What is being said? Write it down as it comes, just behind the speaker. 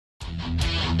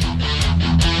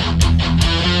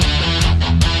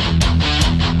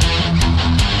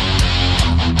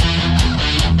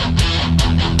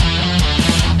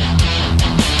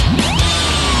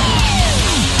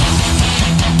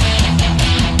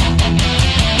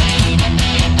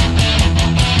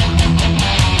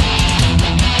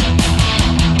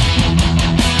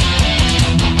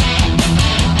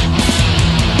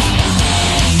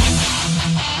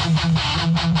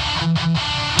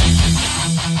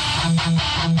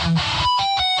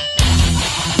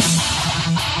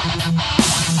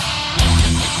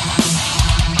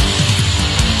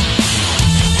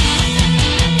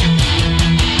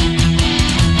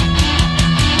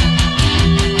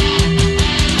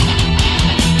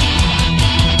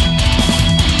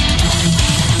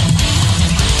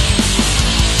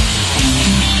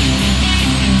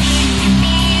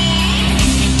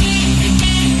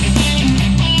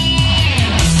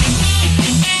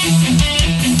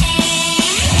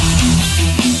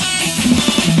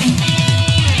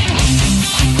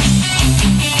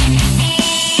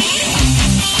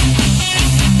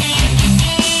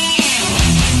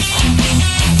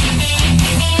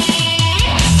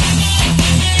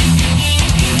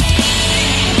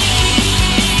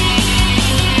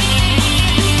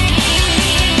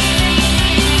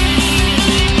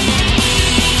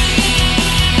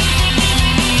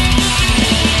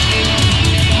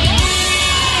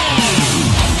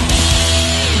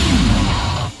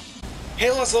Hey,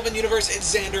 let's live in universe,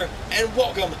 it's Xander, and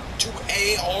welcome to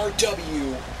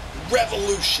ARW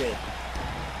Revolution.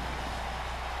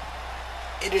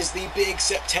 It is the big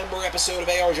September episode of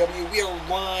ARW. We are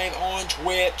live on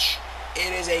Twitch.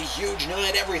 It is a huge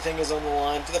night. Everything is on the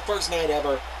line. For the first night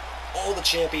ever, all the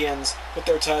champions put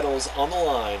their titles on the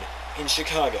line in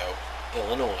Chicago,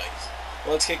 Illinois.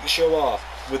 Let's kick the show off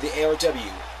with the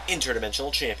ARW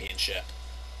Interdimensional Championship.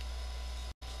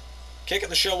 Kicking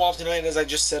the show off tonight, as I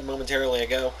just said momentarily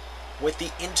ago, with the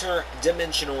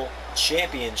Interdimensional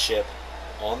Championship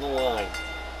on the line.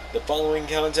 The following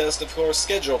contest, of course,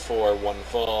 scheduled for one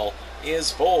fall,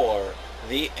 is for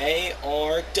the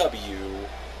ARW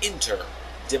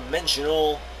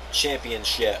Interdimensional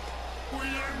Championship.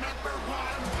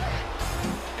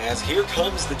 As here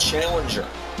comes the challenger,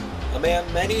 a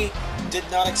man many did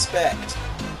not expect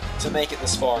to make it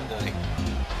this far tonight.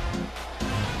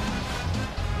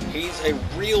 He's a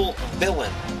real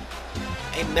villain,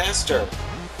 a master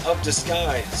of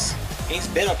disguise. He's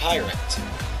been a pirate.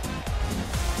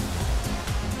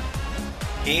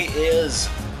 He is,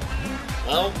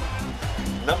 well,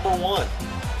 number one.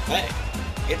 Hey,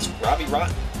 it's Robbie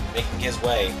Rotten making his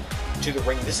way to the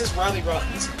ring. This is Robbie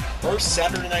Rotten's first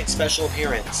Saturday night special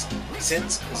appearance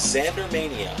since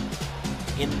Xandermania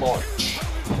in March.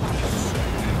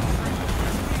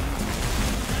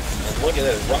 And look at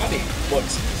it, Robbie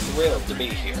looks thrilled to be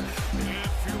here.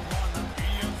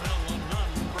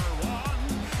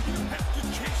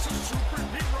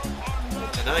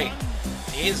 And tonight,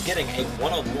 he is getting a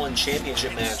one-on-one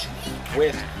championship match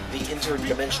with the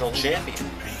Interdimensional Champion.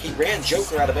 He ran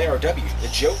Joker out of ARW. The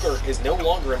Joker is no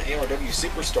longer an ARW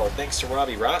superstar thanks to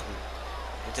Robbie Rotten.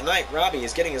 And tonight, Robbie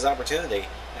is getting his opportunity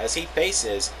as he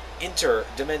faces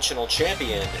Interdimensional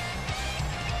Champion.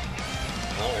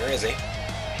 Oh, where is he?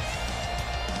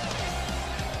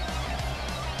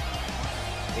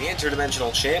 The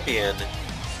Interdimensional Champion.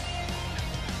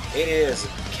 It is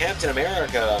Captain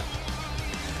America,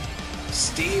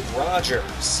 Steve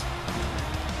Rogers.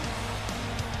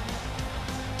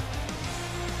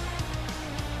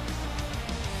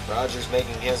 Rogers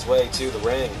making his way to the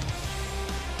ring.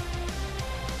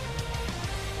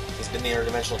 He's been the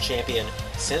Interdimensional Champion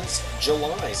since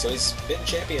July, so he's been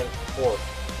champion for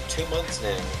 2 months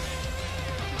now.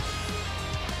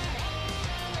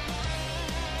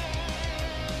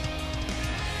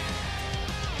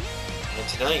 And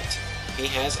tonight, he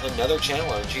has another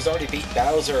challenge. He's already beat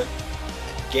Bowser,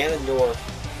 Ganondorf,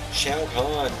 Shao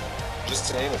Kahn, just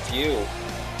to name a few.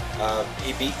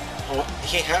 He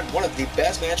had one of the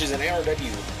best matches in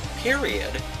ARW,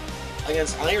 period,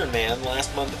 against Iron Man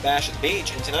last month at Bash at the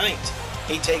Beach, and tonight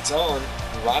he takes on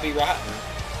Robbie Rotten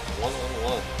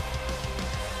one-on-one.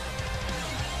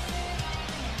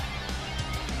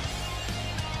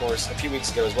 Of course, a few weeks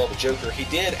ago as well, the Joker, he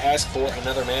did ask for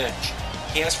another match.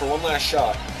 He asked for one last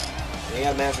shot, and he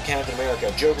had a match with Captain America.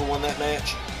 Joker won that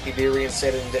match, he'd be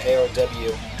reinstated into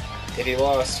ARW. If he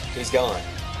lost, he's gone.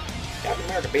 Captain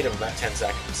America beat him in about 10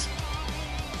 seconds.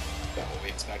 About what we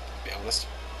expected, to be honest.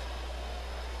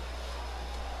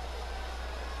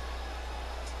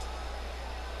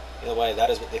 Either way, that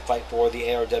is what they fight for, the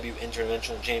ARW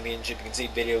Interdimensional Championship. You can see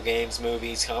video games,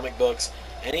 movies, comic books,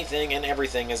 anything and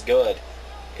everything is good,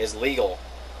 is legal,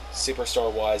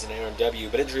 superstar-wise in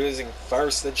ARW. But introducing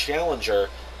first the challenger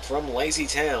from Lazy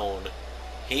Town.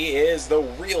 He is the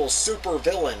real super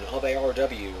villain of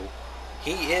ARW.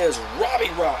 He is Robbie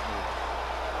Rotten.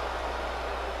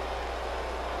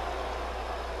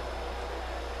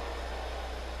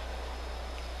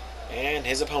 And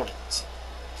his opponent,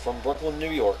 from Brooklyn,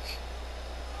 New York,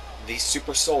 the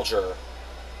Super Soldier,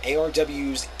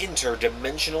 ARW's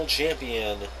Interdimensional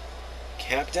Champion,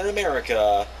 Captain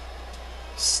America,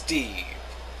 Steve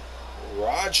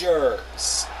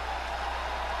Rogers.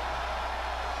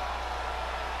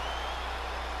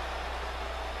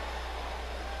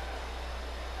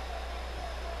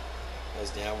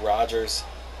 As now Rogers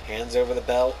hands over the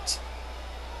belt.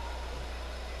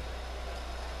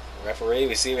 Referee,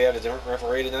 we see we have a different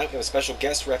referee tonight. We have a special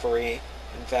guest referee.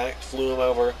 In fact, flew him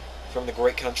over from the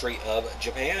great country of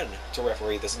Japan to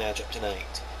referee this matchup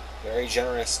tonight. Very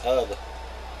generous of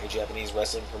a Japanese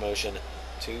wrestling promotion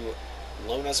to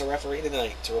loan us a referee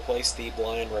tonight to replace the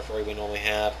blind referee we normally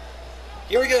have.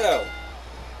 Here we go!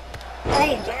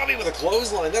 Oh, Robbie with a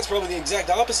clothesline. That's probably the exact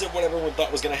opposite of what everyone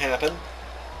thought was going to happen.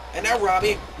 And now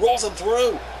Robbie rolls him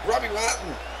through. Robbie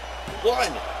Rotten.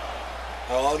 One.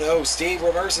 Oh no, Steve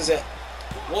reverses it.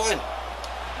 One.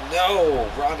 No,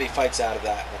 Robbie fights out of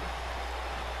that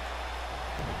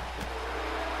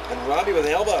one. And Robbie with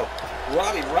an elbow.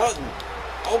 Robbie Rotten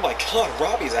Oh my god,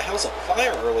 Robbie's a house of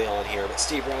fire early on here, but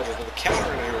Steve Rogers with a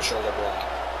counter into your shoulder block.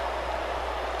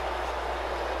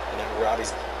 And now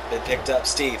Robbie's been picked up.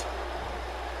 Steve.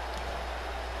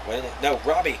 Wait a minute. No,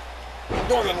 Robbie.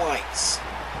 Northern Lights.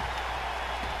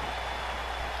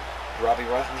 Robbie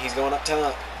Rotten, he's going up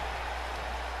top.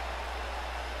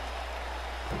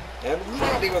 And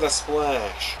Robbie with a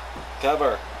splash.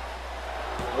 Cover.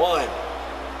 1,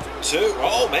 2.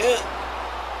 Oh, man.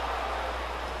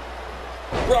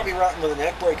 Robbie Rotten with a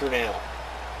neck breaker now.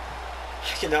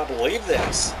 I cannot believe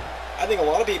this. I think a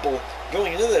lot of people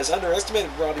going into this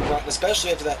underestimated Robbie Rotten,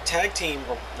 especially after that tag team,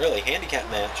 or really handicap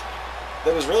match.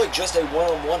 That was really just a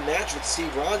one-on-one match with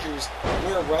Steve Rogers,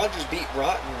 where Rogers beat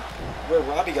Rotten, where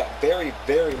Robbie got very,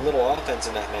 very little offense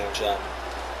in that matchup.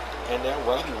 And now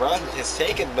Robbie Rotten has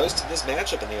taken most of this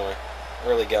matchup in the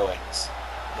early goings.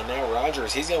 And now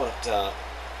Rogers, he's going up top.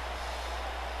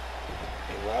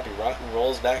 And Robbie Rotten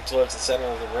rolls back towards the center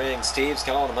of the ring. Steve's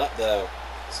calling him up, though.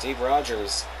 Steve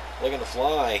Rogers looking to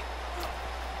fly.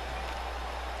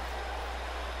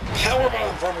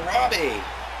 Powerbomb from Robbie!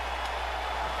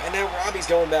 And now Robbie's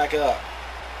going back up.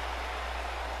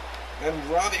 And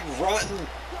Robbie Rotten,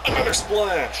 another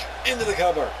splash into the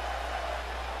cover.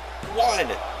 1.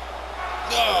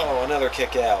 No, another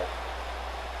kick out.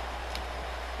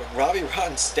 But Robbie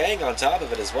Rotten staying on top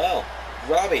of it as well.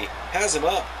 Robbie has him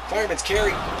up. Fireman's carry.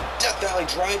 Death Valley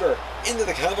driver into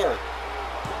the cover.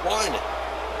 1,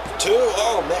 2.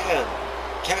 Oh, man.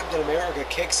 Captain America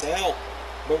kicks out.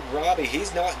 But Robbie,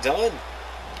 he's not done.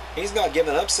 He's not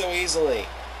giving up so easily.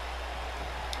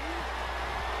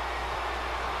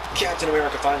 Captain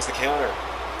America finds the counter.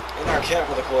 And now Cap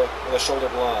with a shoulder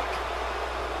block.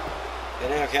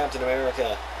 And now Captain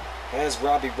America has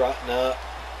Robbie Rotten up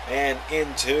and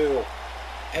into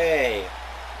a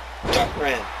gut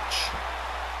wrench.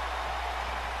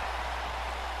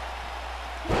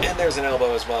 And there's an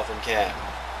elbow as well from Cap.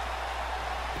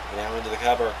 Now into the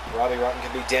cover. Robbie Rotten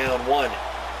can be down. 1.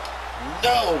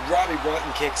 No! Robbie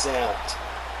Rotten kicks out.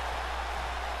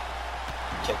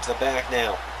 Kick to the back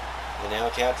now. And now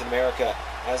Captain America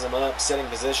has him up, setting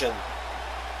position.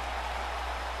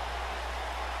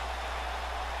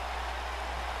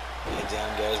 And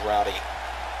down goes Robbie.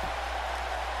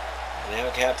 And now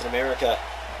Captain America.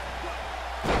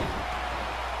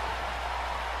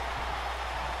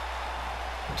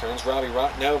 Turns Robbie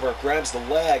Rotten over, grabs the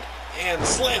leg, and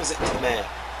slams it into the mat.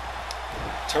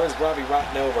 Turns Robbie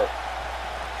Rotten over,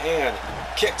 and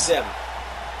kicks him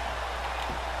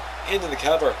into the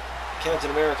cover. Captain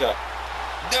America.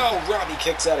 No, Robbie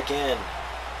kicks out again.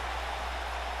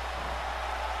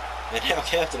 And now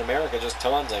Captain America just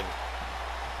taunting.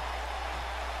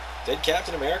 Did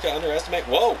Captain America underestimate?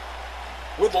 Whoa!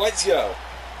 Where'd the lights go?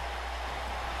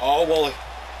 Oh, well,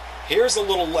 here's a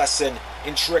little lesson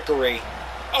in trickery.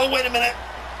 Oh, wait a minute!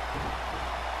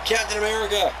 Captain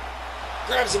America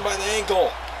grabs him by the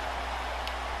ankle.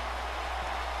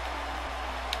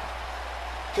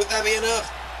 Could that be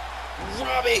enough?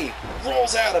 Robbie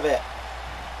rolls out of it.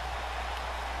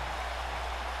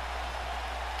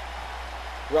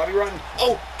 Robbie Rotten,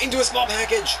 oh, into a small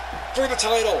package for the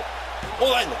title.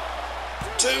 1,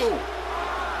 2,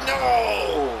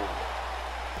 no!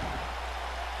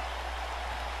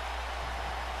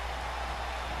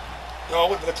 Oh,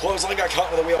 went for the clothesline, got caught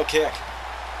with a wheel kick.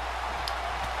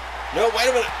 No, wait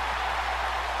a minute.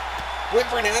 Went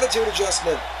for an attitude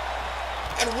adjustment.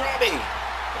 And Robbie,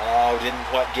 oh, didn't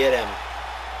quite get him.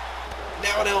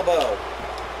 Now an elbow.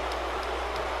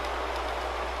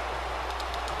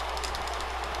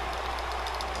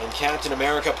 And Captain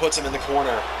America puts him in the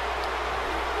corner.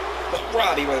 But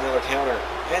Robbie with another counter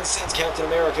and sends Captain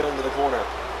America into the corner.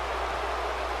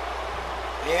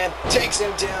 And takes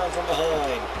him down from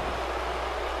behind.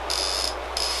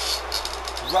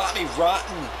 Robbie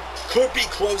Rotten could be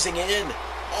closing in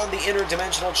on the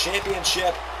Interdimensional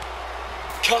Championship.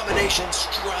 Combination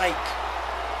strike.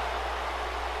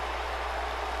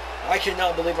 I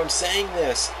cannot believe I'm saying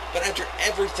this, but after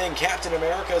everything Captain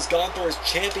America has gone through as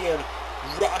champion,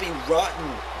 Robbie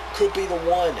Rotten could be the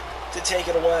one to take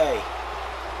it away.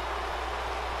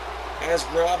 As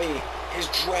Robbie is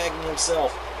dragging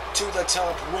himself to the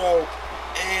top rope,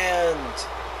 and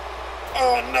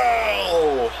oh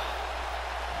no!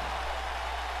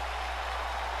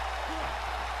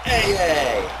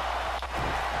 AA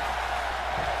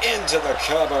into the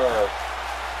cover.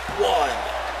 1,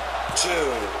 2,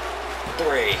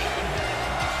 3.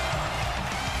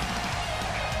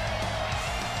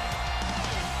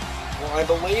 Well, I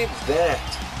believe that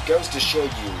goes to show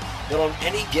you that on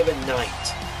any given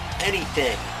night,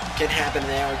 anything can happen in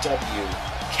ARW.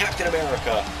 Captain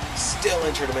America, still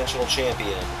Interdimensional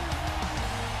Champion.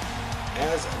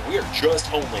 as we're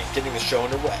just only getting the show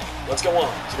underway. Let's go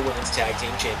on to the Women's Tag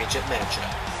Team Championship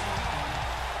matchup.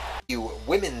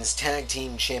 Women's Tag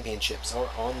Team Championships are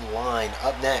online.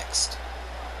 Up next,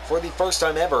 for the first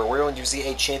time ever, we're going to see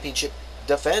a championship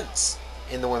defense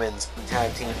in the Women's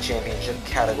Tag Team Championship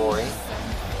category.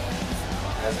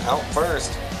 As out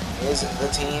first is the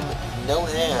team known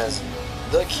as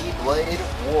the Keyblade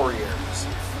Warriors,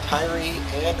 Kairi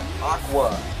and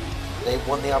Aqua. They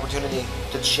won the opportunity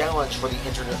to challenge for the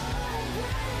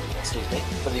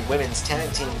Women's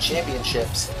Tag Team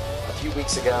Championships a few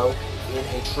weeks ago in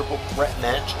a triple threat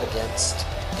match against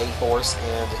A-Force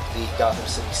and the Gotham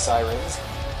City Sirens,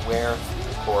 where,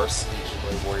 of course, the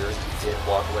Keyblade Warriors did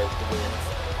walk away with the win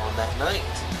on that night.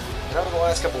 And over the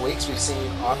last couple weeks, we've seen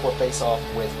Aqua face off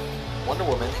with Wonder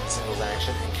Woman in singles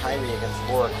action and Kairi against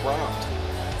Laura Croft.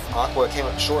 Aqua came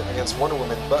up short against Wonder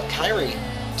Woman, but Kairi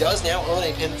does now own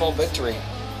a pinfall victory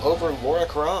over Laura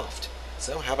Croft.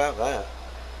 So how about that?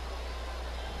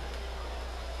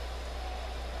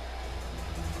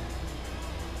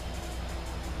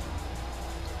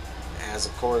 As,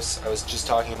 of course, I was just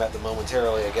talking about them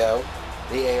momentarily ago,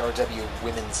 the ARW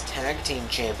Women's Tag Team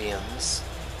Champions.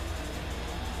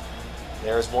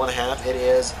 There's one half. It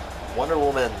is Wonder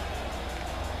Woman,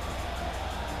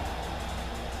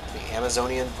 the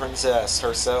Amazonian princess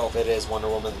herself. It is Wonder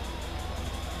Woman.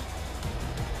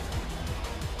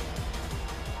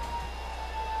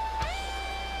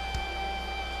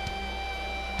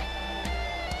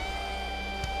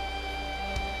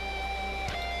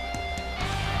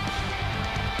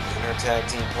 And her tag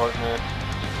team partner,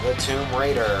 the Tomb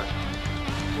Raider,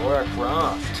 Laura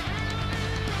Croft.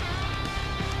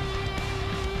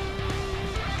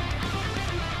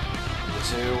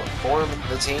 To form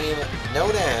the team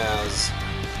known as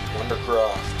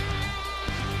WonderCroft.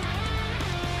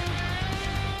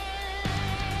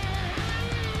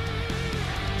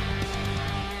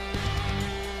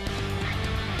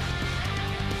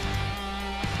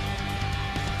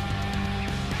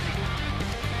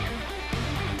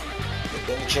 They've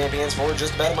been champions for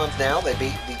just about a month now. They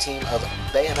beat the team of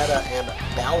Bayonetta and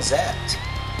Bowsette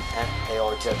at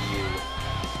ARW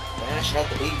Bash at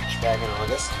the Beach back in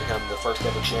August to become the first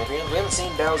ever champion. We haven't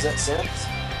seen Bowsette since.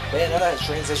 Bayonetta has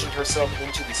transitioned herself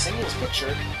into the singles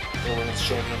picture for the Women's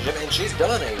Championship, and she's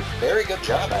done a very good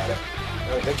job at it.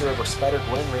 Her victory over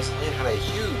Spider-Gwen recently and had a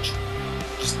huge,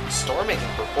 just star-making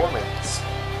performance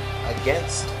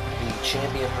against the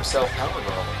champion herself, Power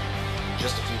Girl,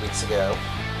 just a few weeks ago.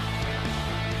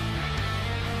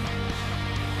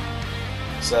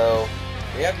 So,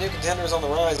 we have new contenders on the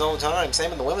rise all the time.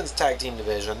 Same in the women's tag team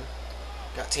division.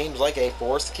 Got teams like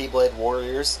A-Force, the Keyblade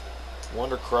Warriors,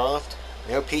 WonderCroft.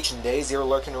 You know, Peach and Daisy are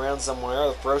lurking around somewhere.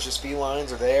 The Ferocious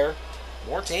Felines are there.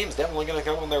 More teams definitely going to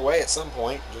come on their way at some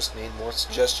point. Just need more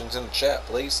suggestions in the chat,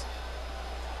 please.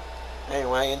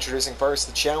 Anyway, introducing first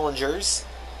the challengers.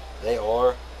 They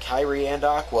are Kairi and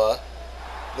Aqua,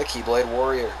 the Keyblade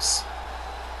Warriors.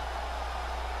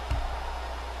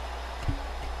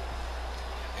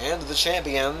 And the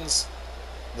champions,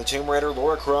 the Tomb Raider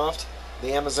Laura Croft,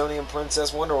 the Amazonian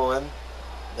Princess Wonder Woman.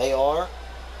 They are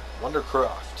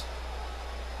WonderCroft.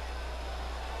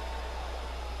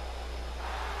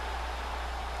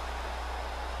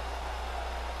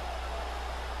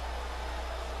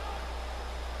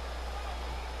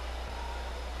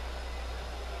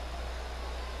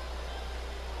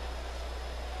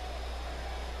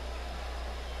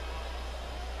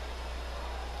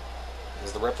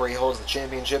 As the referee holds the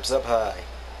championships up high.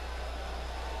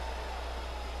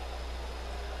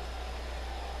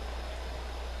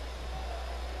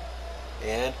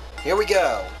 And here we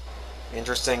go.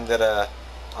 Interesting that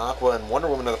Aqua and Wonder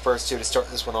Woman are the first two to start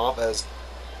this one off, as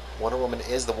Wonder Woman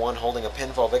is the one holding a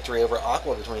pinfall victory over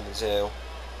Aqua between the two,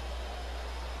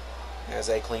 as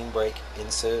a clean break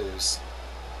ensues.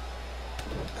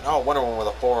 And oh, Wonder Woman with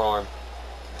a forearm.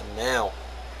 And now,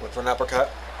 went for an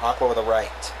uppercut, Aqua with a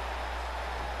right.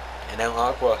 And now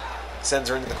Aqua sends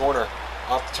her into the corner,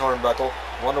 off the turnbuckle.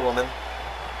 Wonder Woman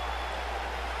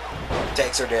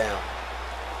takes her down.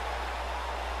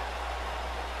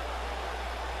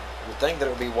 You would think that it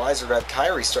would be wiser to have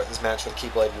Kairi start this match for the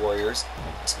Keyblade Warriors,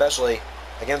 especially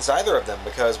against either of them,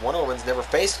 because Wonder Woman's never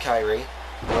faced Kairi,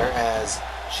 whereas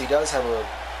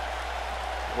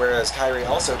Kairi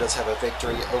also does have a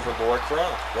victory over Laura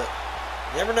Croft. But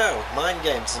you never know, mind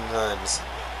games sometimes.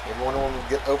 Maybe Wonder Woman will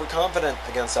get overconfident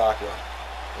against Aqua,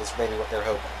 is maybe what they're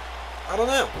hoping. I don't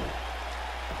know.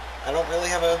 I don't really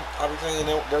have an opportunity to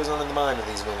know what goes on in the mind of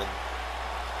these women.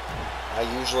 I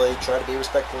usually try to be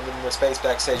respectful of their space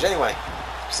backstage. Anyway,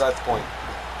 besides the point.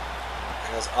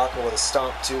 As Aqua with a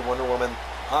stomp to Wonder Woman.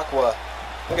 Aqua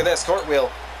Look at this,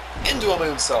 cartwheel into a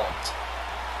moonsault.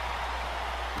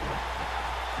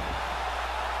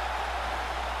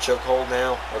 Chokehold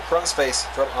now, or crossface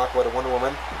from Aqua to Wonder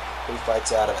Woman, who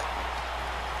fights out of it.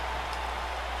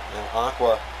 Now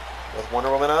Aqua with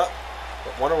Wonder Woman up,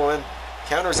 but Wonder Woman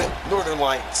counters it. Northern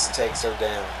Lights takes her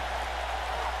down.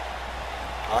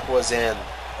 Aqua's in,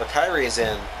 or Kyrie is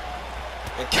in,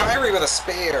 and Kyrie with a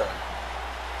spear.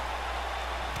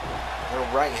 And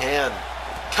a right hand.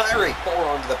 Kyrie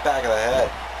forearm to the back of the head.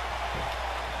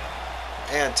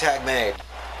 And tag made.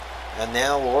 And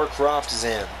now Laura Croft is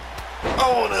in.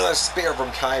 Oh, another spear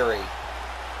from Kyrie.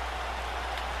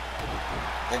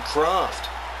 And Croft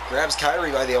grabs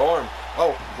Kyrie by the arm.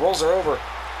 Oh, rolls her over.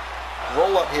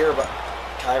 Roll up here, but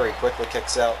Kyrie quickly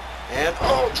kicks out. And,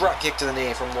 oh, drop kick to the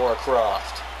knee from Laura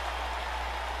Croft.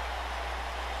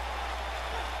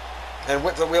 And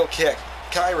with the wheel kick,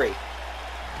 Kyrie.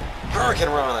 Hurricane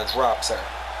Rana drops her.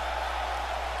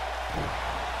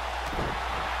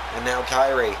 And now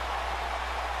Kyrie.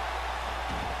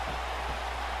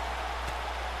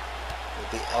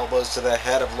 With the elbows to the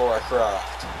head of Laura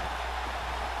Croft.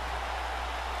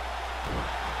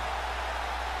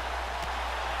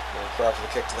 Laura Croft with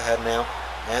a kick to the head now.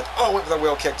 And, oh, went for the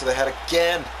wheel kick to the head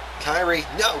again. Kyrie,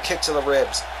 no, kick to the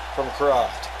ribs from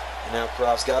Croft. And now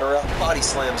Croft's got her up. Body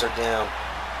slams her down.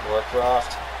 Laura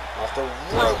Croft off the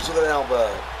ropes with an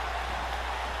elbow.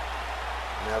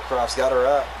 Now Croft's got her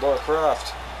up. Laura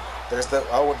Croft. There's the,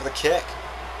 oh, went for the kick.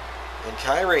 And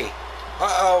Kyrie.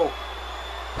 Uh-oh.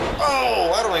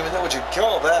 Oh, I don't even know what you'd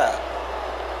call that.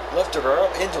 Lifted her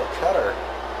up into a cutter.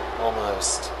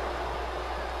 Almost.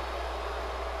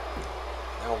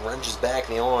 Now wrenches back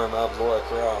the arm of Laura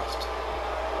Croft.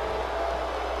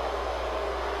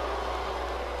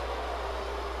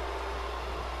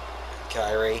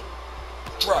 Kyrie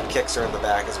drop kicks her in the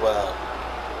back as well.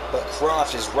 But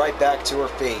Croft is right back to her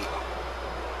feet.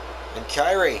 And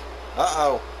Kyrie,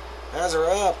 uh-oh, has her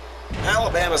up.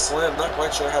 Alabama Slim, not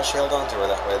quite sure how she held on to her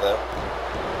that way though.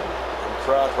 And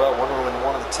Croft, well, Wonder Woman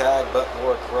wanted the tag, but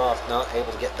Laura Croft not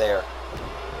able to get there.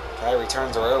 Kyrie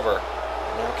turns her over.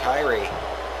 And now Kyrie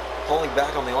pulling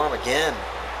back on the arm again.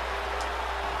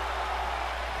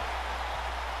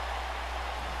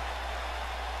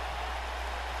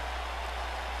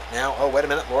 Now, oh, wait a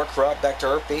minute, Laura Croft back to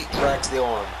her feet, tracks the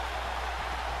arm.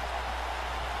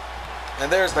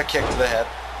 And there's the kick to the head,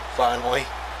 finally.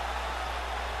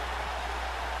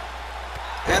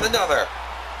 And another.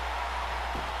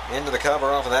 Into the cover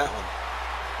off of that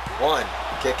one. One,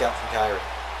 kick out from Kyrie.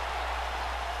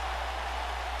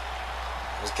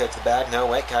 There's a kick to the back, no,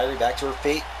 wait, Kyrie back to her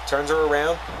feet, turns her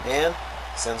around, and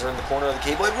sends her in the corner of the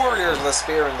Keyblade Warriors with a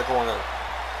spear in the corner.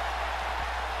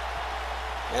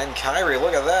 And Kyrie,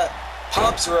 look at that,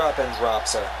 pops her up and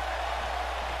drops her.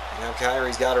 Now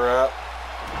Kyrie's got her up.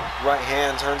 Right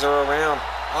hand turns her around.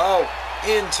 Oh,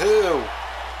 into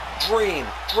Dream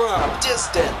Drop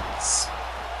Distance.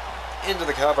 Into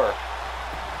the cover.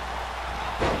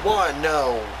 One,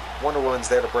 no. Wonder Woman's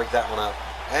there to break that one up.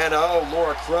 And oh,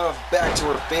 Laura Croft back to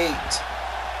her feet.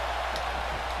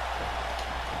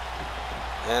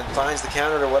 And finds the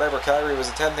counter to whatever Kyrie was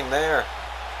attempting there.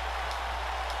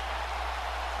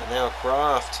 And now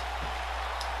Croft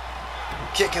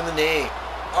kicking the knee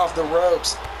off the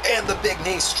ropes, and the big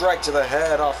knee strike to the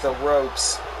head off the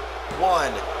ropes.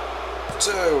 One,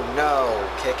 two, no.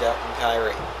 Kick out from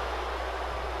Kyrie.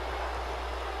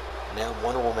 Now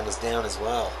Wonder Woman is down as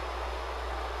well.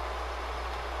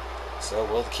 So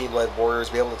will the Keyblade Warriors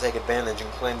be able to take advantage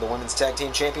and claim the Women's Tag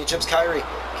Team Championships? Kyrie,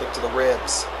 kick to the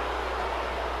ribs.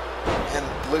 And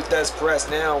Luthez press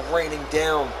now raining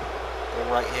down the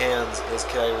right hands is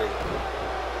Kyrie.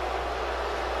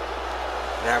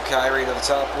 Now Kyrie to the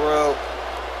top rope.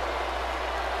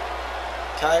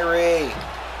 Kyrie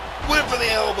went for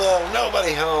the elbow.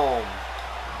 Nobody home.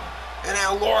 And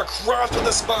now Laura Croft with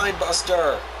the spine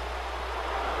buster.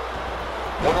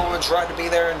 Wonder Woman tried to be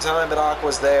there in time, but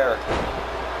Aqua's there.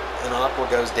 And Aqua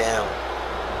goes down.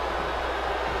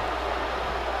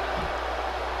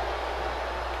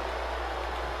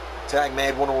 Tag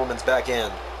made, Wonder Woman's back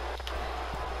in.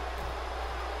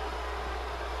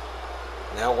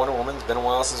 Now Wonder Woman, it's been a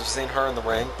while since we've seen her in the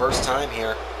ring. First time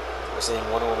here, we're seeing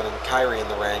Wonder Woman and Kyrie in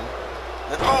the ring.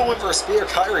 And oh, went for a spear.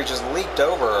 Kyrie just leaped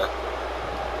over her.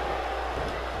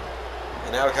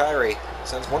 And now Kyrie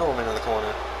sends Wonder Woman in the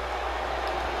corner.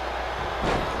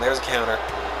 And there's a counter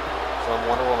from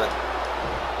Wonder Woman.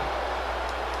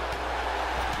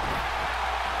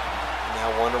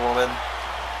 Now Wonder Woman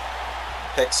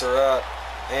picks her up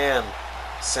and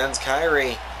sends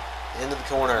Kyrie into the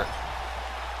corner.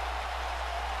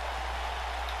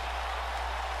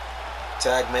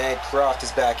 Tag made. Croft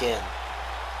is back in.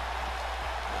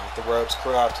 Off the ropes.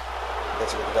 Croft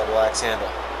gets it with the double axe handle.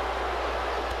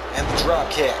 And the drop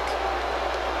kick.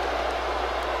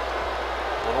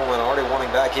 Wonder Woman already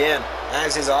wanting back in,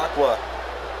 as is Aqua.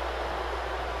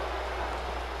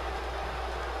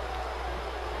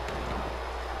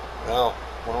 Well,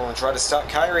 Wonder Woman tried to stop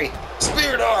Kairi.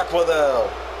 Spear to Aqua, though.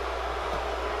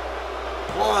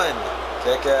 One.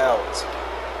 Kick out.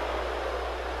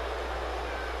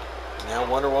 Now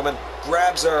Wonder Woman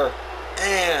grabs her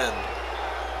and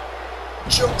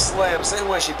choke slam, same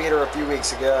way she beat her a few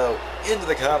weeks ago, into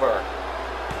the cover.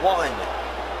 1,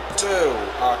 2,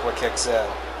 Aqua kicks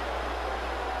out.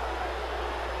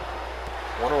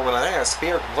 Wonder Woman, I think a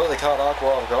spear completely caught Aqua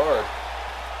off guard.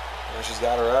 Now she's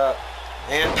got her up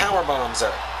and power bombs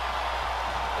her.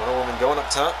 Wonder Woman going up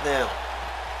top now.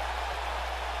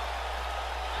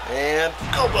 And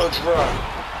elbow drop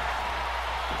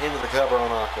into the cover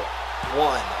on Aqua.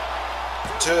 1,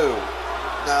 2,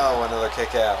 no, another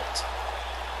kick out.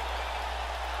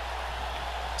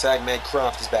 Tag made.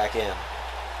 Croft is back in.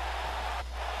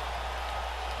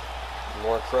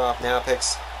 Lord Croft now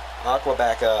picks Aqua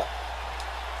back up.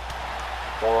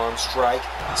 Forearm strike,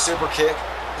 super kick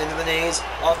into the knees,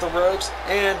 off the ropes,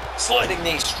 and sliding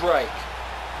knee strike.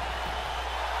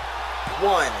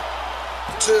 1,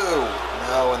 2,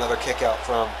 no, another kick out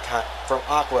from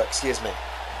Aqua, excuse me.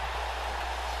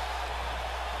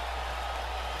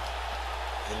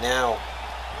 And now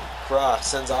Croft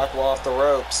sends Aqua off the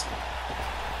ropes,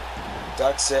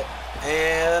 ducks it,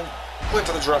 and went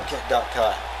for the drop kick, got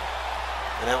cut.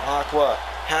 And now Aqua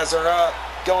has her up,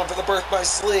 going for the birth by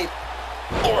sleep.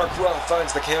 Laura Croft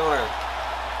finds the counter.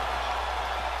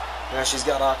 Now she's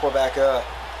got Aqua back up.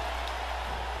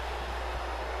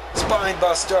 Spine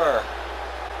buster.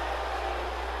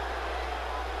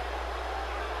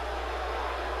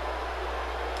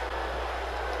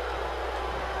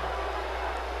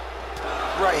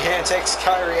 Right hand takes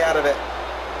Kairi out of it.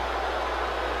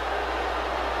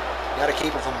 Got to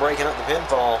keep her from breaking up the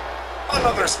pinfall.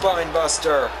 Another spine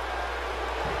buster.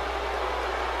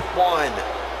 1,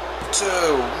 2,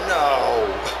 no.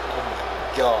 Oh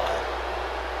my god.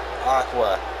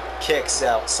 Aqua kicks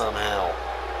out somehow.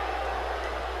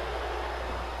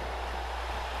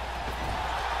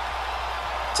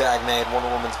 Tag made. Wonder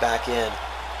Woman's back in.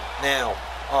 Now,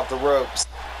 off the ropes.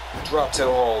 Drop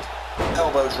toe hold.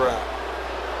 Elbow drop.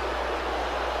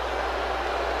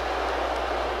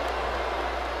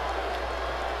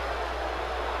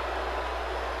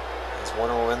 There's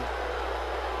Wonder Woman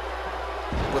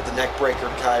with the neck breaker,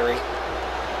 Kairi.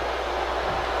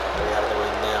 Kairi out of the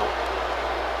ring now.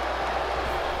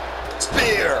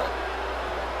 Spear!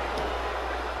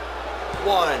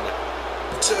 1,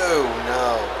 2,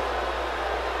 no.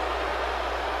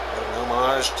 What an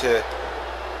homage to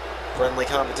friendly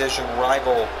competition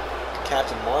rival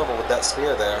Captain Marvel with that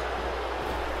spear there.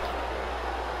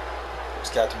 There's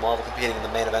Captain Marvel competing in the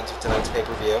main event of tonight's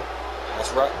pay-per-view.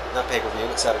 That's right, not pay-per-view,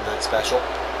 but Saturday Night Special.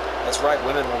 That's right,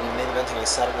 women will be main eventing a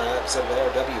Saturday night episode of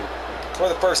ARW for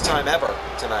the first time ever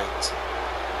tonight.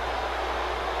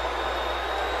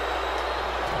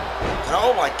 And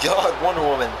oh my god, Wonder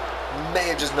Woman may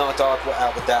have just knocked Aqua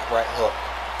out with that right hook.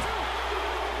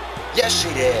 Yes,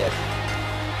 she did.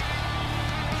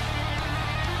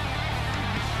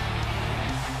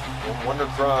 And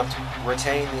WonderCroft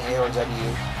retain the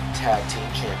ARW Tag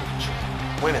Team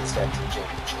Championship, Women's Tag Team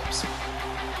Championships.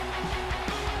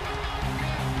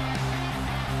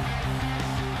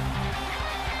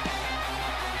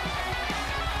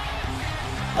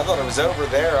 I thought it was over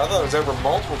there. I thought it was over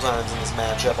multiple times in this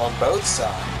matchup on both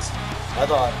sides. I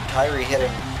thought Kairi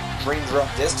hitting Dream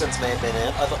Drop Distance may have been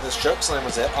it. I thought this chokeslam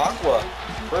was it. Aqua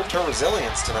proved her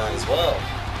resilience tonight as well.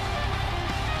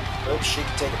 Hope she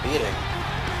could take a beating.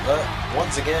 But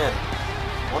once again,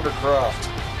 WonderCroft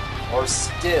are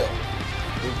still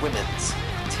the Women's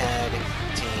Tag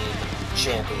Team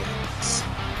Champions.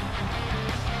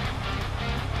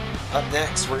 Up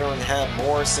next, we're going to have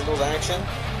more singles action.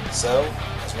 So,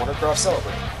 as WonderCroft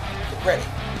celebrate, get ready,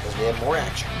 because we have more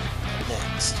action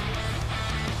next.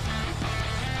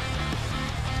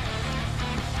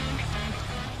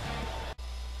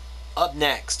 Up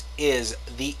next is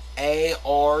the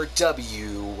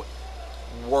ARW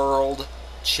World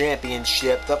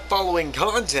Championship. The following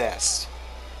contest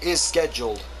is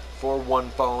scheduled for one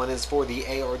fall and is for the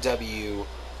ARW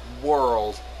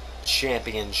World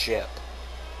Championship.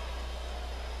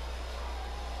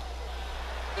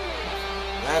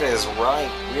 That is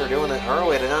right. We are doing it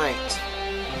early tonight.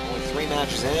 Only 3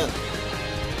 matches in.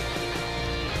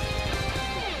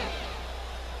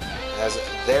 As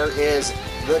there is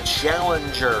the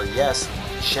challenger. Yes,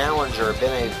 Challenger.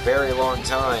 Been a very long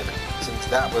time since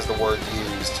that was the word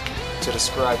used to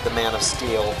describe the Man of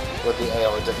Steel with the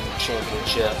ARW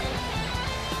Championship.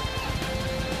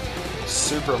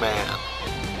 Superman.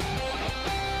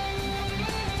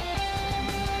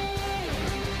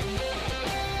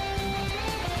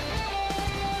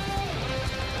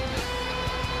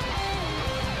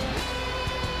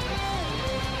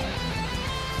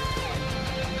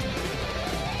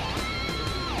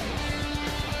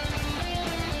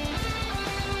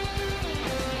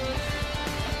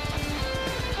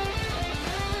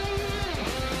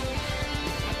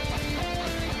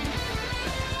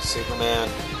 Superman,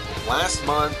 last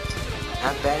month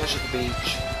at Bash at the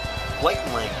Beach,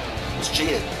 blatantly was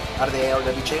cheated out of the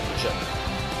ARW Championship.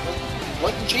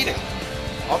 Blatant cheating.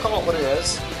 I'll call it what it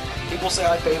is. People say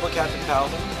I favor Captain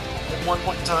Falcon. At one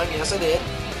point in time, yes I did.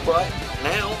 But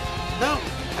now, no,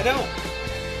 I don't.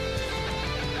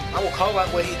 I will call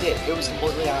out what he did. It was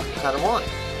completely out of line.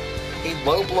 He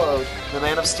low-blowed the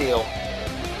Man of Steel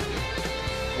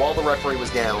while the referee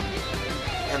was down.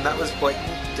 And that was blatant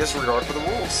disregard for the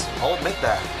rules. I'll admit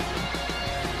that.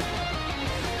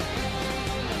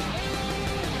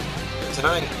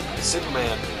 Tonight,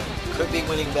 Superman could be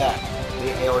winning back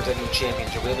the ARW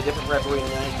Championship. We have a different referee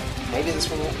tonight. Maybe this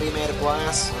one won't be made of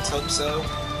glass. Let's hope so.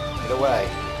 Either way,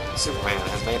 Superman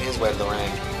has made his way to the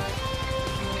ring.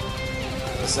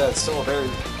 As I said, it's still a very...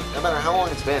 No matter how long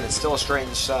it's been, it's still a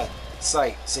strange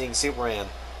sight seeing Superman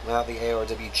without the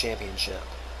ARW Championship.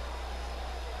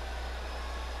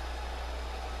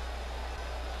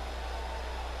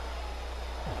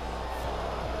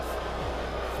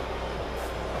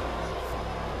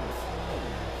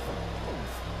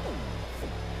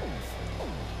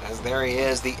 There he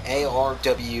is, the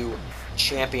ARW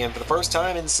champion for the first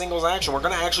time in singles action. We're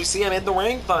going to actually see him in the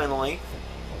ring finally.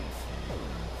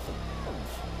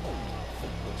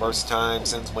 The first time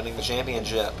since winning the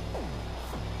championship.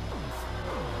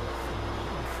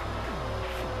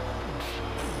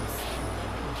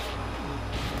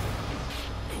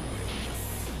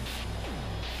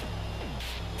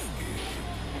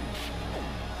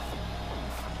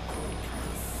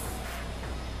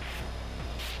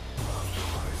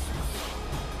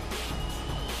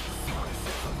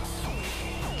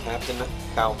 Captain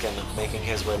Falcon making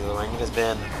his way to the ring. It has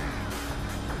been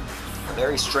a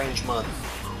very strange month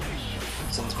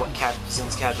since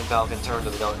Captain Falcon turned to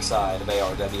the dark side of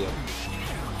ARW.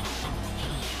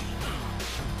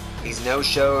 He's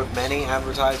no-showed many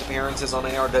advertised appearances on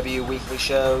ARW weekly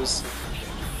shows.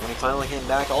 When he finally came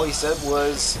back, all he said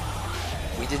was,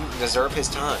 "We didn't deserve his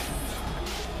time."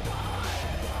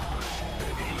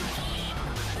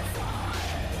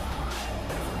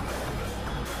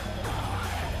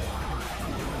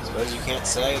 You can't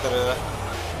say that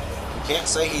you can't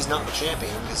say he's not the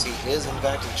champion, because he is in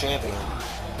fact the champion.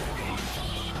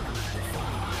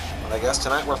 But I guess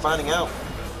tonight we're finding out,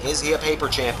 is he a paper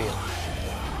champion?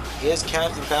 Is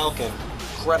Captain Falcon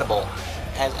credible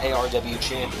as ARW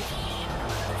champion?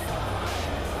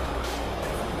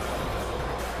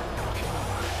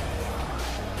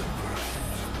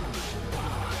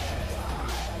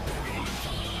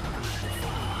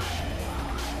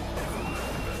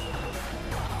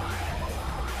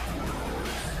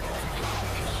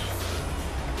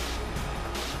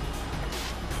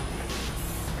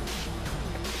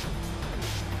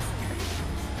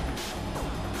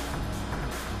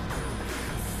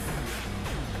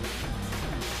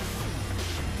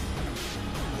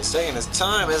 He's taking his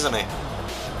time, isn't he?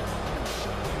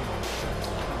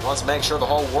 Wants to make sure the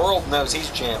whole world knows he's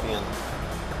champion.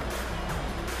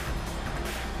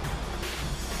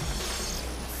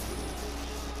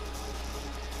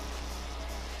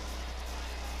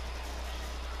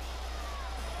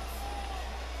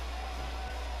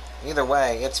 Either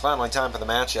way, it's finally time for the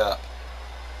matchup.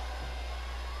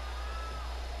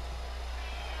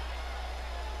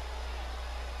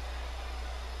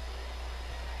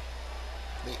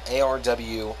 The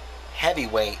ARW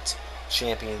Heavyweight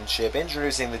Championship,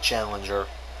 introducing the challenger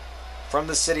from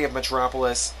the city of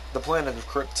Metropolis, the planet of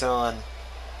Krypton,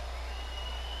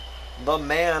 the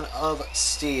Man of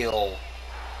Steel.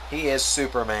 He is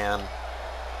Superman.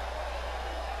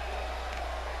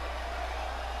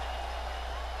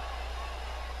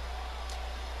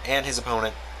 And his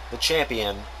opponent, the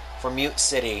champion from Mute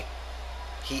City.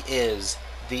 He is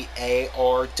the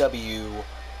ARW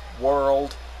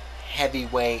World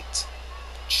Heavyweight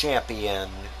Champion,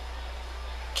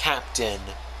 Captain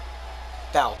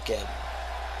Falcon.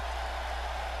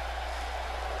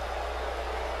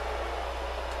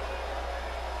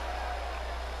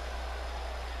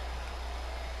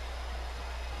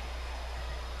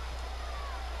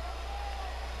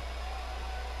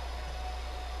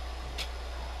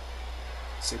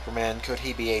 Superman, could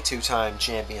he be a two-time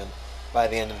champion by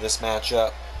the end of this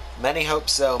matchup? Many hope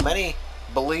so. Many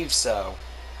believe so.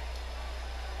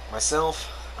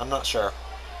 Myself, I'm not sure.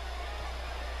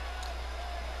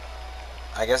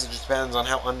 I guess it just depends on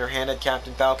how underhanded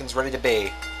Captain Falcon's ready to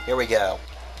be. Here we go.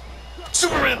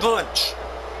 Superman punch!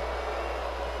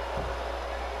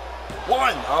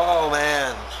 One! Oh,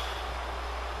 man.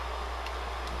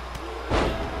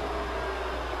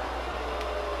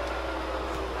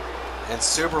 And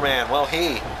Superman, well,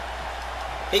 he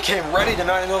came ready to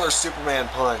night another Superman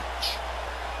punch.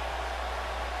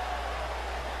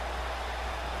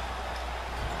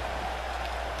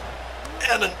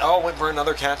 And went for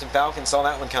another Captain Falcon, saw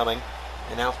that one coming.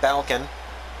 And now Falcon.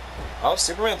 Oh,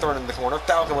 Superman thrown into the corner.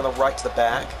 Falcon with a right to the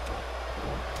back.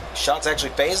 Shot's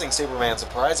actually phasing Superman,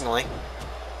 surprisingly.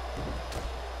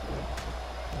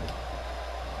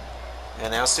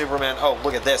 And now Superman, oh,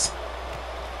 look at this.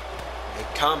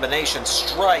 A combination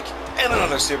strike and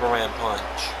another Superman punch.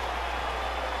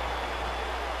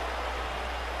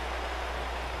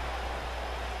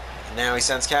 And now he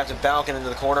sends Captain Falcon into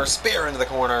the corner, spear into the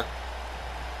corner.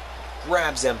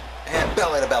 Grabs him, and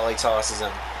belly-to-belly tosses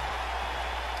him.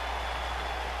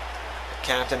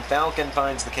 Captain Falcon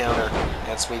finds the counter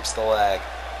and sweeps the leg.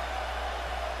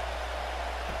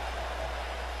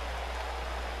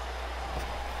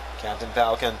 Captain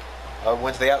Falcon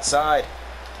went to the outside.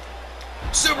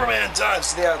 Superman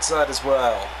dives to the outside as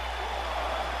well.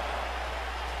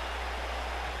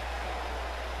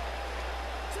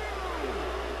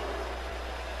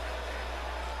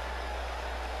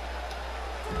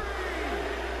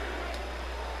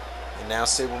 And now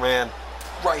Superman,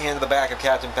 right hand to the back of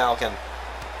Captain Falcon.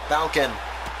 Falcon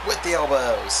with the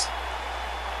elbows.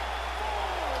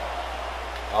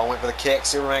 Oh, went for the kick.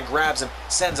 Superman grabs him,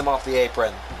 sends him off the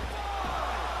apron.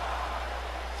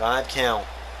 5 count.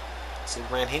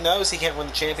 Superman, he knows he can't win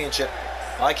the championship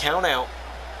by count out.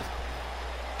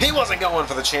 He wasn't going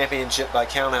for the championship by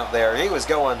count out there. He was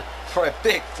going for a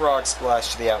big frog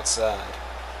splash to the outside.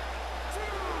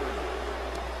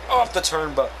 Off the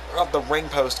turnbuckle, off the ring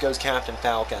post goes Captain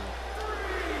Falcon.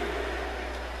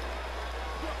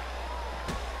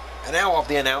 And now off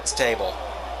the announce table.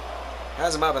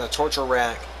 Has him up in a torture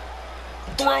rack.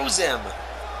 Throws him.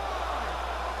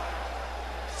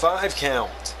 5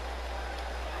 count.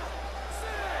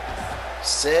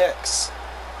 6.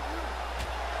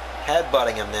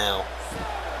 Headbutting him now.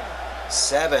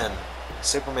 7.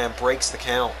 Superman breaks the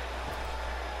count.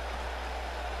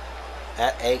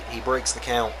 At 8, he breaks the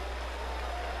count.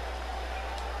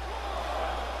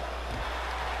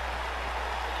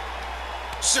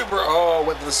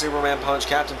 Went for the Superman punch.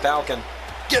 Captain Falcon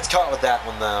gets caught with that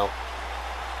one, though.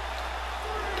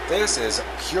 This is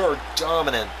pure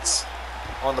dominance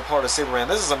on the part of Superman.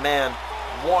 This is a man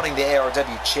wanting the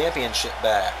ARW Championship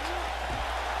back.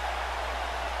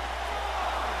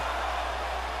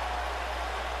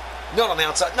 Not on the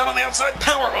outside, not on the outside,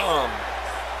 powerbomb!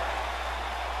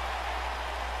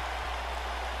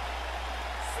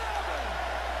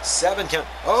 Seven count.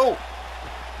 Oh!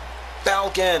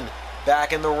 Falcon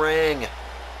back in the ring.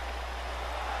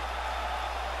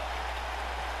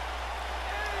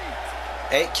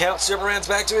 8 count. Superman's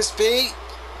back to his feet.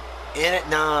 In at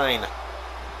 9.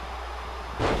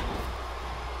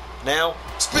 Now,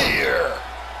 spear.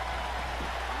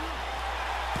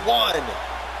 1,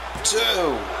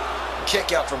 2.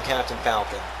 Kick out from Captain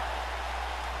Falcon.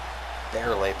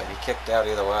 Barely, but he kicked out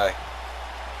either way.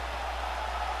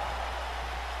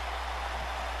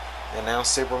 And now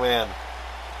Superman.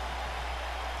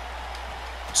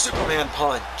 Superman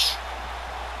punch.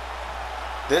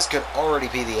 This could already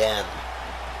be the end.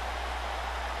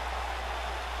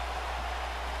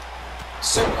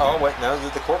 Oh, wait, no,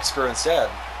 the corkscrew instead.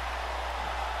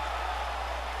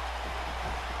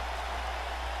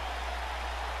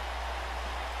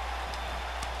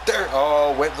 There,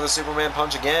 oh, wait for the Superman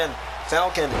punch again.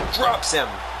 Falcon drops him.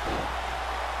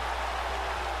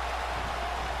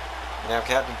 Now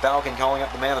Captain Falcon calling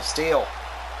up the Man of Steel.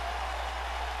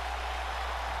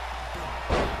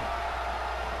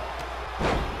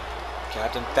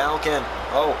 Captain Falcon,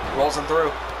 oh, rolls him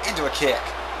through into a kick.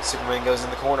 Superman goes in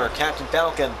the corner. Captain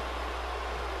Falcon.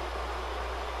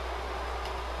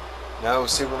 No,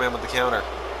 Superman with the counter.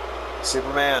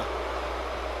 Superman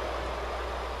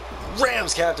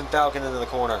rams Captain Falcon into the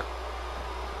corner.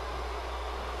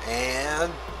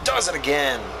 And does it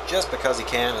again, just because he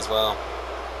can as well.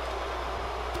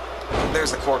 And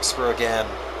there's the corkscrew again.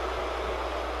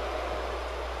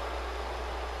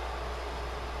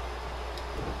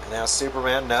 And now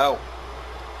Superman, no.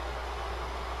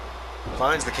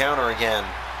 Finds the counter again.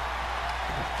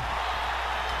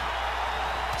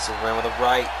 Superman with a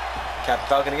right. Captain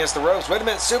Falcon against the ropes. Wait a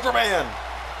minute, Superman!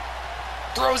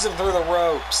 Throws him through the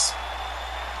ropes.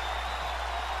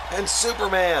 And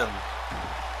Superman.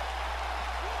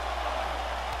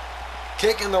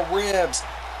 Kick in the ribs.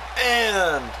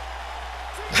 And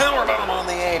powerbomb on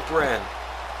the apron.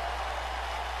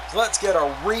 So let's get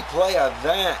a replay of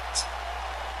that.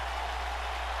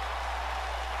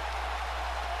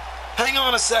 Hang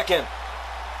on a second.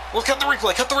 We'll cut the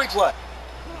replay. Cut the replay.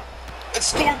 It's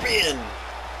Scorpion.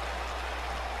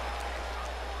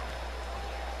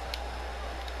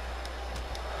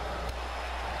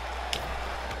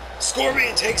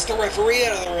 Scorpion takes the referee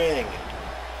out of the ring.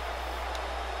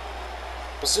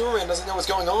 Well, Superman doesn't know what's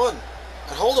going on.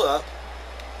 And hold up.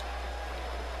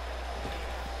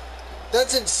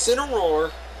 That's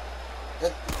Incineroar.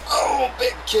 And, oh,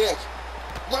 big kick.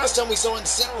 Last time we saw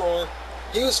Incineroar,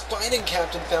 he was fighting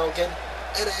Captain Falcon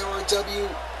at ARW.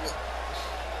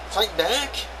 Fight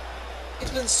back?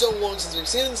 It's been so long since we've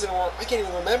seen Incineroar, I can't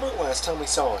even remember the last time we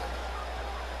saw him.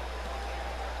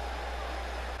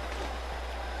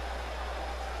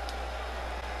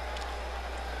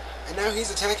 And now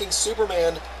he's attacking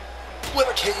Superman with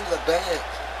a cane to the back.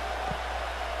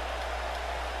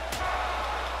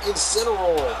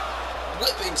 Incineroar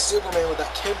whipping Superman with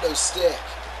that kendo stick.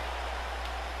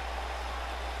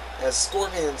 As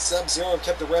Scorpion and Sub-Zero have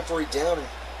kept the referee down, and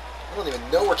I don't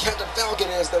even know where Captain Falcon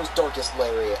is, those Darkest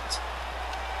Lariat.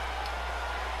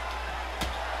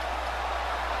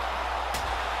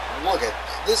 Look at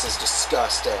this, is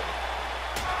disgusting.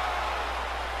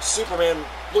 Superman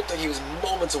looked like he was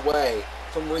moments away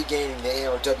from regaining the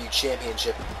ARW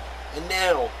Championship. And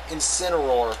now,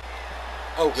 Incineroar,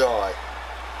 oh god,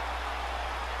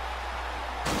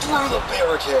 through the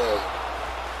barricade.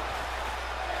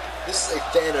 This is a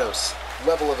Thanos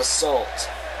level of assault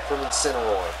from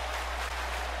Incineroar.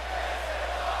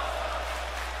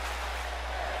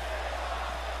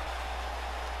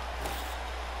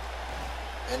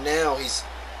 And now he's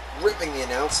ripping the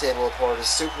announce table apart as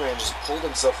Superman just pulled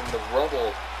himself from the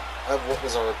rubble of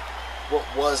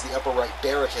what was the upper right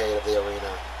barricade of the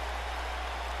arena.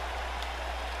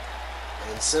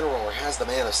 And Incineroar has the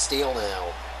Man of Steel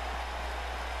now.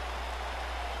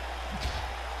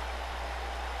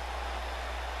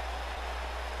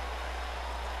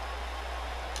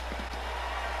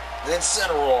 And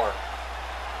Incineroar,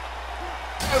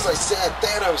 as I said,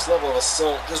 Thanos level of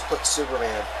assault just put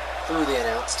Superman through the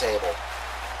announce table.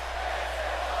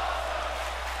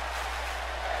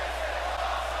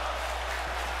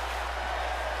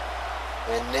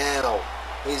 And now,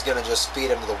 he's going to just feed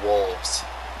him to the wolves.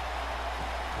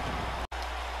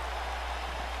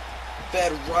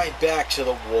 Fed right back to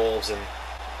the wolves, and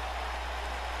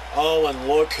oh, and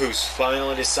look who's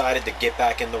finally decided to get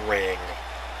back in the ring.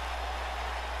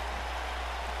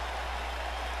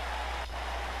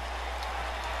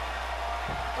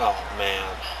 Oh,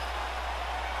 man.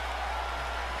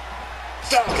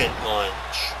 Falcon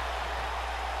Punch.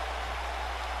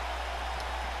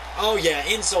 Oh, yeah,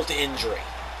 insult to injury.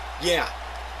 Yeah.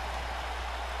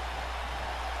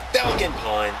 Falcon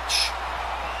Punch.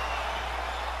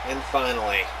 And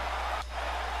finally,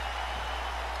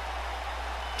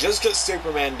 just because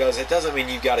Superman does it doesn't mean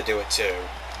you've got to do it too.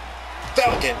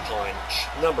 Falcon Punch,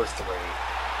 number 3.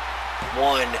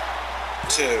 1,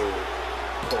 2,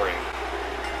 3.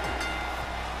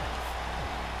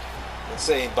 Let's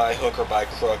say by hook or by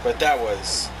crook, but that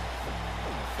was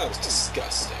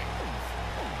disgusting.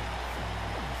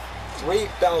 3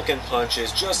 Falcon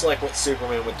Punches, just like what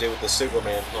Superman would do with the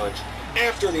Superman Punch,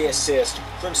 after the assist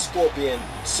from Scorpion,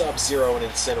 Sub-Zero, and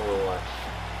Incineroar.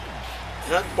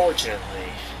 And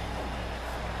unfortunately,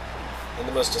 in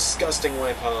the most disgusting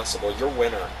way possible, your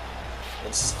winner,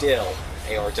 and still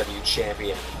ARW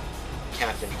Champion,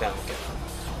 Captain Falcon.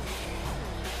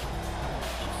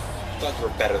 Thought you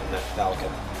were better than that,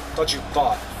 Falcon. Thought you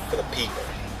fought for the people.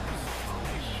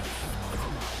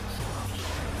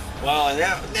 Well, and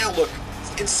now look,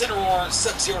 Incineroar,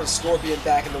 Sub-Zero, and Scorpion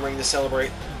back in the ring to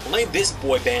celebrate. We'll name this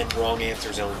boy band Wrong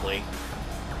Answers Only.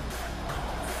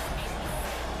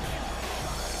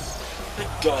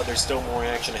 Thank God there's still more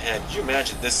action ahead. Could you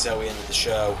imagine this is how we ended the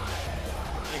show?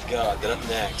 Thank God that up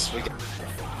next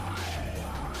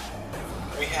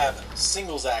we have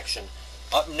singles action.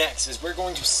 Up next is we're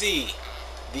going to see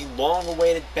the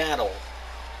long-awaited battle.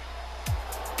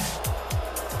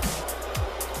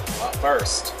 Well,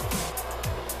 first,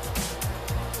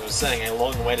 I was saying a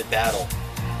long-awaited battle.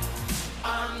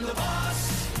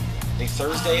 The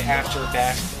Thursday after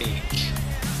Bash Beach,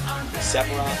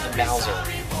 Sephiroth and Bowser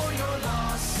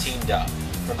teamed up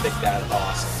from Big Bad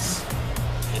Bosses.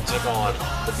 And took on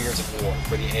the Beards of War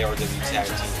for the ARW Tag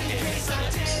Team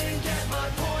Championships.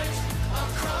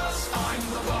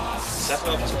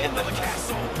 Sephiroth was pinned in the cap,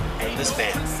 and this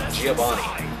man, Giovanni,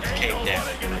 came down.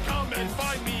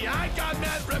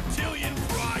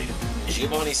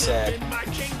 Giovanni said,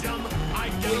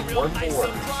 word for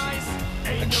word,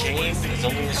 a chain is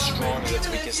only as strong as its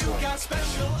weakest link.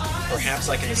 Perhaps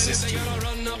I can assist you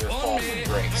in your fall from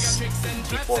grace.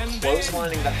 Before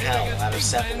clotheslining the hell out of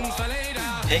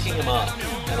Sephiroth, picking him up,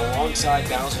 and alongside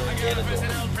Bowser and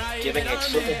Ganondorf, giving a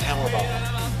triple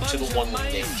powerbomb to the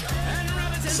one-wing danger.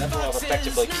 Sephiroth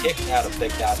effectively kicked out of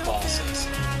Big Bad Bosses,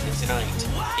 and tonight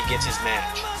he gets his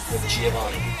match with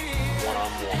Giovanni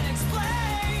one-on-one.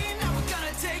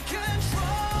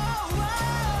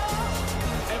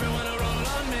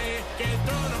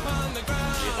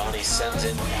 Giovanni sends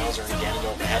in Bowser and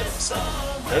Ganondorf ahead of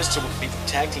himself. Those two will be the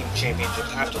Tag Team Championship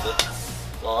after the...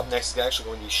 Well, up next is actually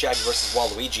going to be Shaggy versus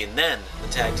Waluigi, and then the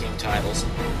Tag Team titles.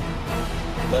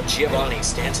 But Giovanni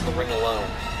stands in the ring alone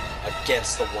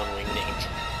against the One-Wing Danger.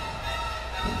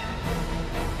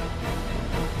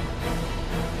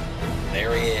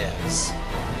 There he is.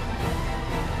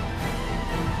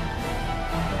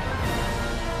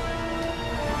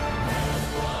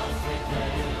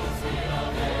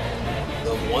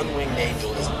 The One-Winged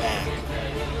Angel is back.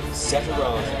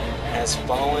 Sephiroth has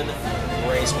fallen from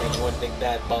grace when he joined Big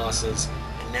Bad Bosses,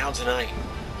 and now tonight,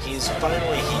 he is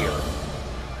finally here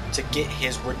to get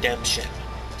his redemption,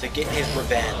 to get his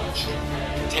revenge,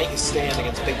 to take a stand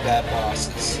against Big Bad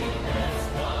Bosses.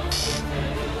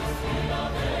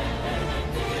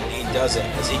 And he does it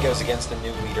as he goes against the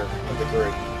new leader of the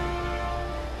group.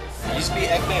 It used to be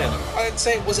Eggman. I'd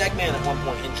say it was Eggman at one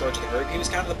point in charge of the group. He was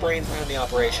kind of the brains behind the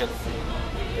operation.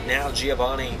 But now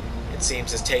Giovanni, it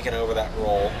seems, has taken over that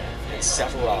role, and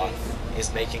Sephiroth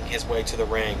is making his way to the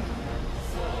ring.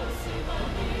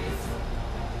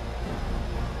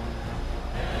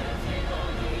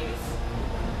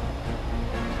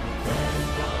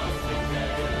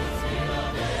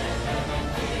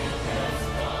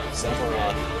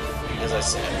 Sephiroth, as I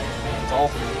said, fall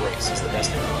from grace is the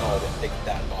best thing to call what Big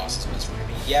Bad Bosses was for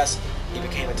me. Yes, he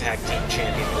became a tag team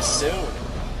champion, but soon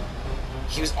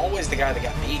he was always the guy that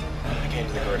got beat when it came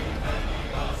to the group.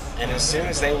 And as soon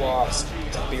as they lost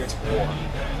to the Beards of War,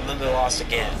 and then they lost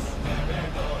again,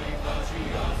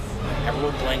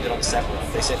 everyone blamed it on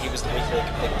Sephiroth. They said he was the weak link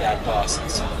of Big Bad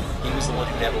Bosses. He was the one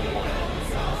who never won.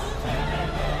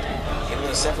 Even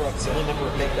though Sephiroth is the only member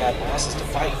of Big Bad Bosses to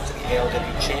fight for the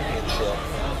ARW Championship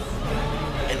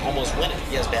and almost win it.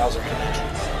 Yes, Bowser had a match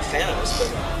with Thanos,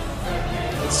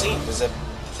 but it seemed as if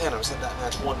Thanos had that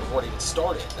match won before it even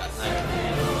started that night.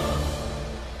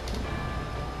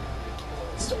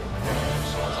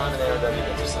 Time at ARW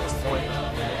at this next point,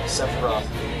 Sephiroth,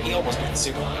 he almost beat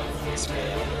Superman in the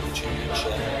ARW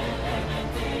Championship.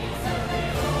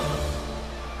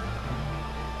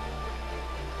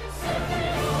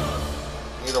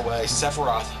 Either way,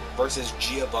 Sephiroth versus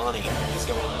Giovanni is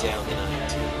going down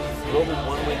tonight. Will the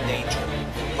One-Winged Danger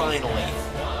finally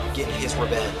get his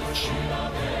revenge?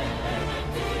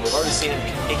 We've already seen him.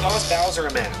 He cost Bowser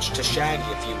a match to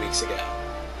Shaggy a few weeks ago.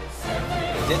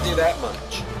 He didn't do that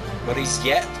much, but he's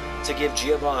yet to give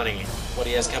Giovanni what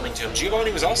he has coming to him.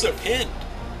 Giovanni was also pinned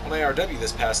on ARW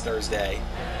this past Thursday.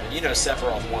 And you know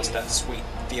Sephiroth wants that sweet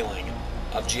feeling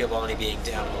of Giovanni being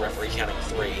down and the referee counting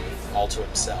 3 all to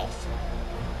himself.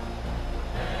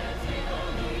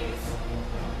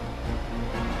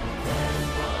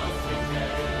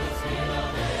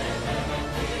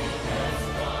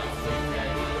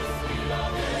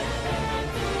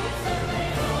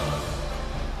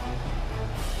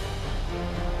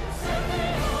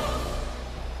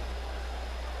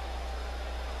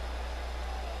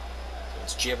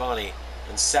 Giovanni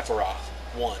and Sephiroth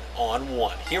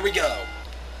one-on-one. Here we go.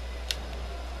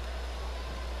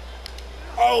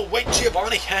 Oh, wait,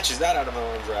 Giovanni catches that out of an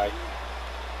arm drag.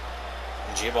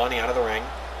 And Giovanni out of the ring.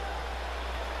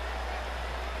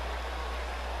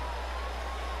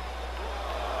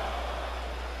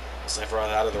 Sephiroth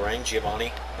out of the ring.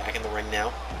 Giovanni back in the ring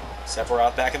now.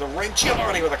 Sephiroth back in the ring.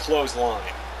 Giovanni with a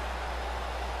clothesline.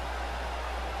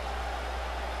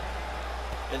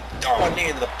 And a knee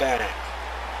into the back.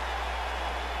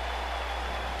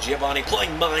 Giovanni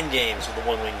playing mind games with the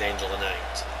One-Winged Angel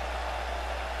tonight.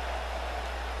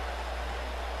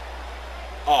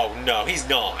 Oh, no, he's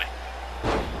not.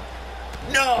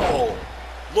 No!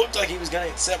 Looked like he was going to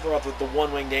hit Sephiroth with the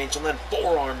One-Winged Angel and then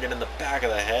forearmed him in the back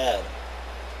of the head.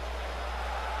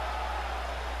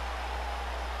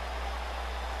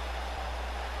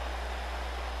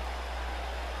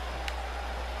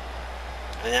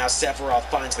 And now Sephiroth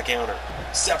finds the counter.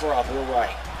 Sephiroth with the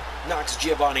right. knocks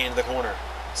Giovanni into the corner.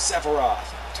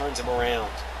 Sephiroth turns him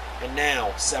around. And now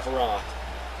Sephiroth,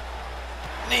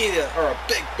 a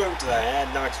big boot to the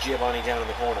head, knocks Giovanni down in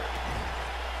the corner.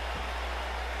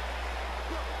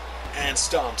 And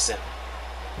stomps him.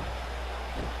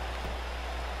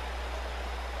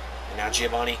 And now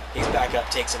Giovanni, he's back up,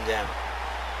 takes him down.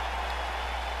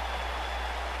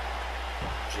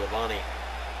 Giovanni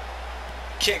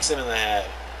kicks him in the head.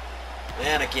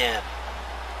 And again.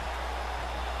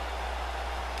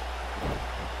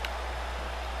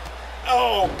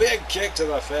 Oh, big kick to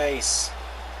the face.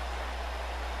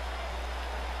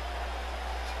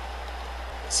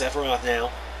 Sephiroth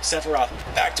now. Sephiroth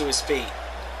back to his feet.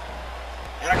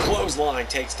 And a clothesline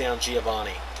takes down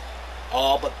Giovanni.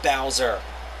 Oh, but Bowser.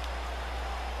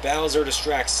 Bowser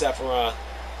distracts Sephiroth.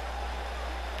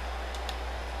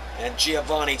 And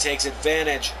Giovanni takes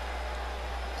advantage,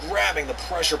 grabbing the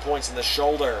pressure points in the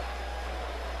shoulder.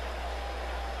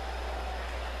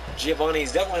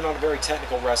 Giovanni's definitely not a very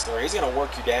technical wrestler. He's going to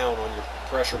work you down on your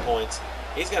pressure points.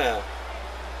 He's going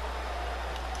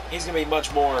to be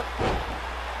much more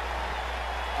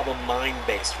of a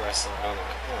mind-based wrestler. I don't know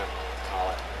what to call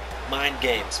it. Mind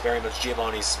games, very much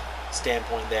Giovanni's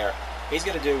standpoint there. He's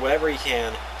going to do whatever he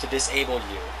can to disable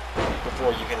you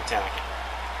before you can attack him.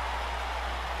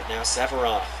 But now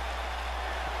Sephiroth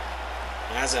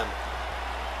has him.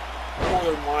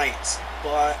 Northern Lights,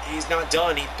 but he's not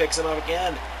done. He picks him up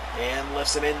again and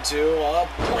lifts him into a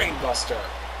brainbuster.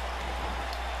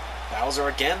 Bowser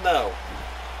again, though.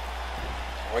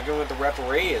 Arguing with the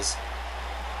referee is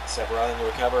Sephiroth into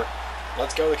a cover.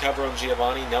 Let's go the cover on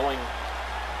Giovanni, knowing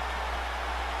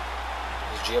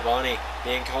is Giovanni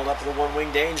being called up for the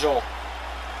one-winged angel.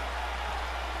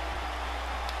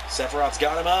 Sephiroth's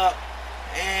got him up.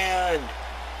 And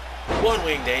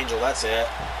one-winged angel, that's it.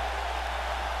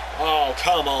 Oh,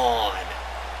 come on.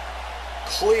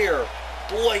 Clear,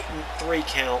 blatant 3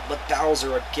 count, but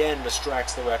Bowser again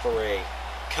distracts the referee.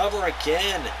 Cover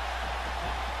again.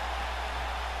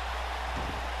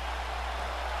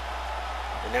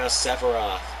 And now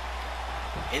Sephiroth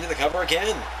into the cover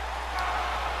again.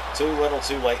 Too little,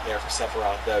 too late there for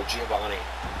Sephiroth, though. Giovanni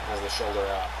has the shoulder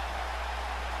up.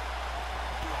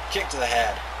 Kick to the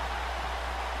head.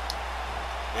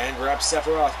 And grabs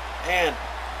Sephiroth. And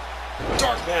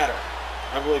Dark Matter.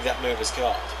 I believe that move is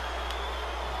called.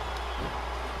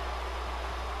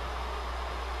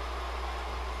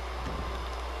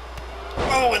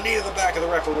 Oh, a knee to the back of the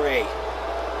referee.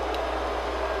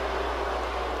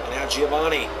 And now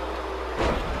Giovanni.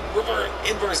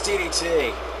 Inverse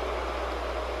DDT.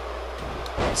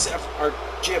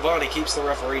 Giovanni keeps the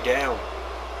referee down.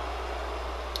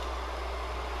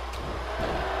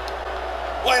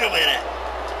 Wait a minute.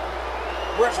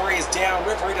 Referee is down.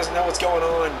 Referee doesn't know what's going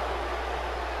on.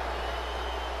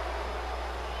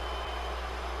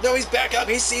 No, he's back up.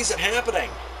 He sees it happening.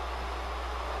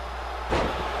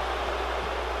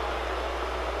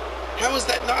 How is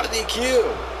that not a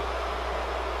DQ?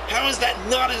 How is that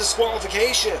not a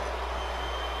disqualification?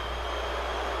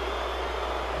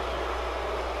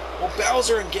 Well,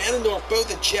 Bowser and Ganondorf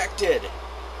both ejected.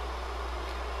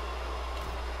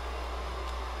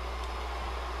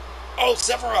 Oh,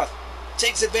 Sephiroth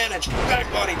takes advantage.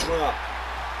 Back body drop.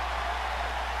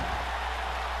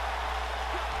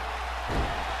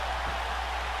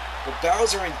 Well,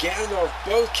 Bowser and Ganondorf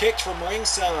both kicked from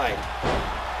ringside.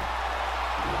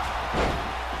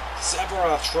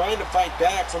 Sephiroth trying to fight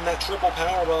back from that triple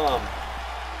powerbomb.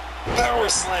 Power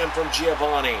slam from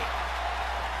Giovanni.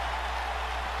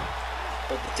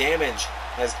 But the damage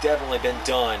has definitely been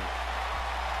done.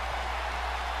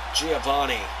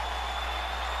 Giovanni.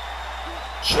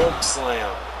 Choke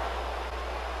slam.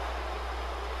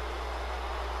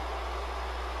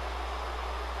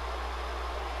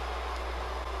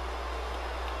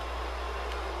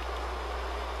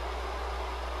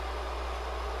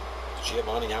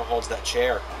 Giovanni now holds that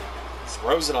chair.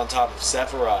 Throws it on top of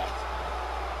Sephiroth,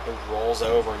 who rolls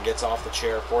over and gets off the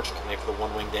chair, fortunately for the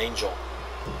one-winged angel.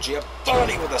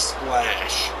 Giovanni with a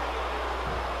splash.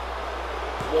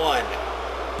 1,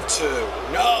 2,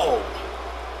 no!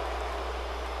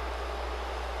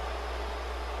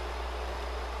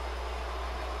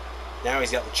 Now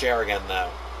he's got the chair again, though.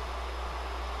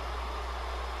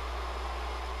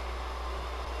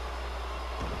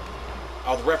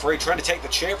 Oh, the referee trying to take the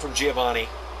chair from Giovanni.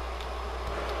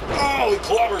 Oh, he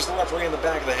clobbers the referee in the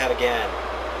back of the head again.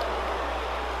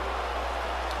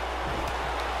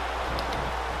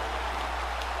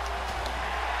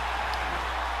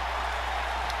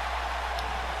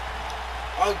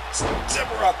 Oh,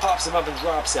 Sephiroth pops him up and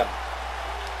drops him.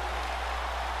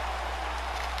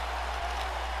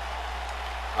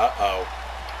 Uh-oh.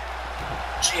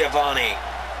 Giovanni.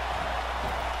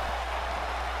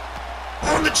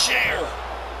 On the chair.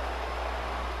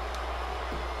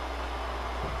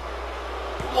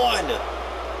 1,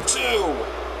 2,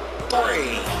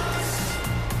 3.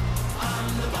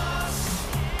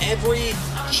 Every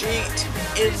cheat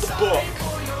in the book.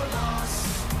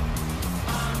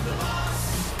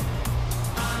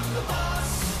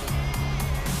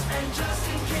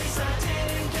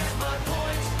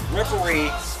 Referee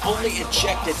only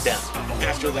ejected them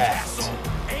after that.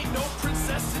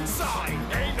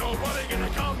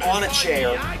 On a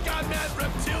chair.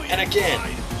 And again,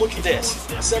 look at this.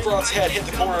 Sephiroth's head hit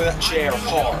the corner of that chair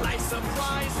hard.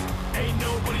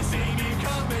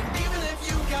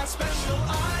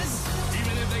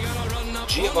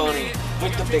 Giovanni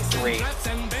with the victory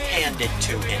handed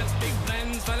to him.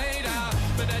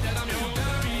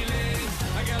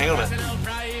 Hang on a minute.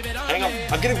 Hang on.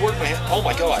 I'm getting word in my head. Oh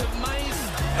my god.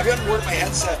 I've gotten word in my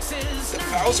headset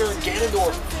that Bowser and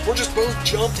Ganondorf were just both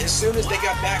jumped as soon as they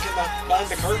got back behind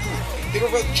the curtain. They were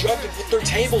both jumped and flipped their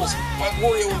tables by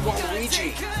Wario and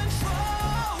Waluigi.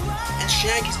 And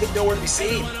Shaggy's been nowhere to be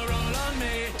seen.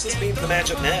 What's this mean for the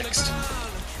matchup next?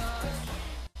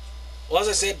 Well, as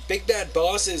I said, Big Bad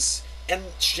Bosses and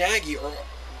Shaggy are,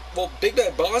 well, Big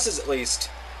Bad Bosses at least,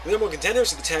 the number one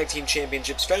contenders of the Tag Team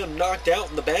Championships, found knocked out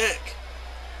in the back.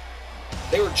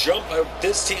 They were jumped by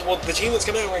this team, well, the team that's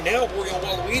coming out right now, Wario and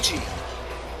Waluigi.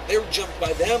 They were jumped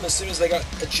by them as soon as they got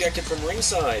ejected from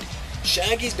ringside.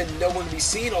 Shaggy's been nowhere to be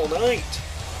seen all night.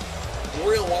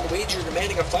 Wario and Waluigi are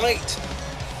demanding a fight.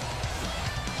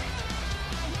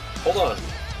 Hold on.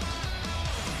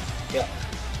 Yeah.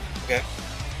 Okay.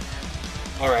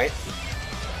 Alright.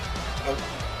 Oh,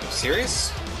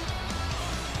 serious?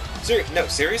 No,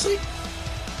 seriously?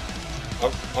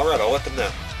 Oh, alright, I'll let them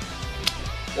know.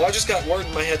 Well, I just got word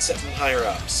in my headset from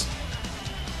higher-ups.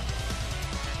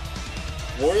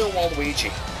 Wario and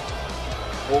Waluigi.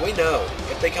 Well, we know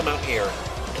if they come out here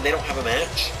and they don't have a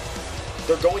match,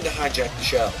 they're going to hijack the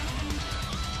show.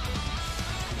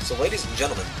 So, ladies and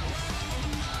gentlemen,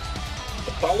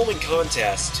 the following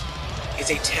contest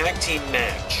is a tag team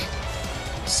match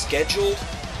scheduled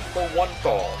for one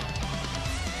fall,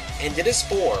 and it is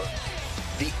for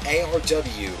the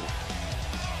ARW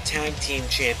Tag Team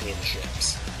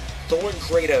Championships. Thor and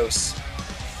Kratos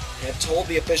have told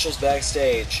the officials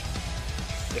backstage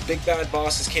if Big Bad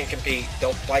Bosses can't compete,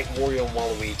 they'll fight Wario and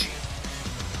Waluigi.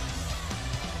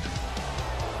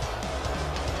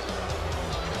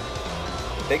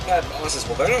 The Big Bad Bosses,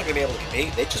 well, they're not going to be able to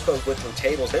compete. They just both went through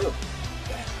tables. They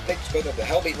just both had the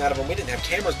hell beaten out of them. We didn't have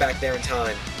cameras back there in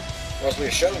time, or else we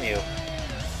would have shown you.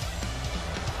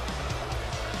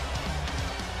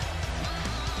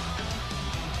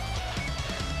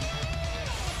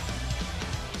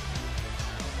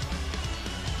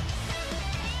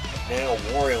 Now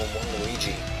Wario and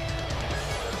Waluigi.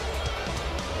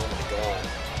 Oh my god.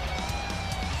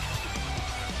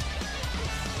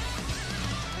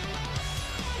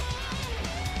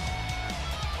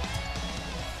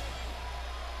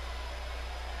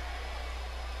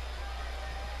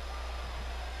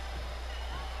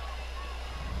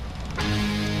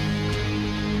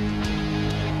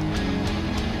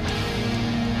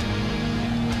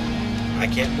 I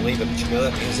can't believe it, but you know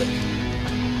that music.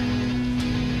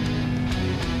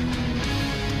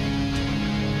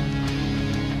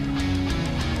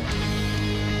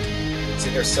 See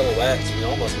their silhouettes, you can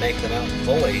almost make them out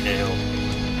fully now.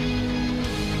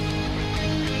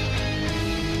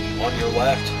 On your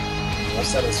left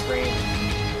side of the screen,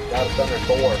 God of Thunder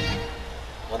Thor.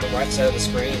 On the right side of the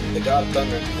screen, the God of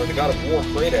Thunder, or the God of War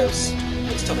Kratos.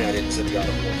 Please tell me I didn't say the God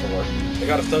of War Thor. The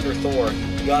God of Thunder Thor,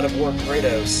 the God of War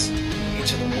Kratos,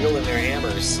 each of them wielding their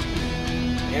hammers.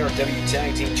 ARW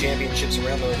Tag Team Championships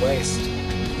around their waist.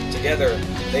 Together,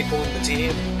 they form the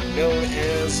team known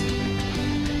as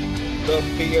the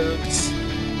Beards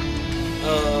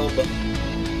of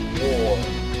War.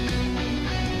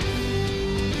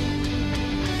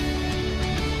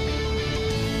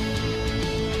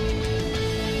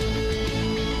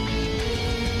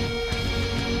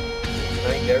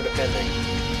 Tonight they're defending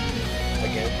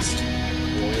against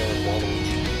Wario and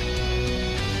Waluigi.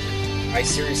 I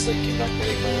seriously cannot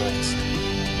believe my eyes.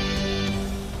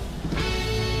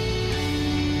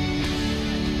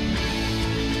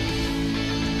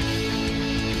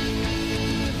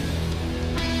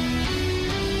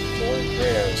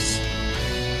 Kratos.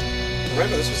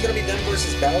 Remember, this was going to be them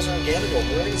versus Bowser and Ganondorf.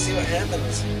 We're going to see what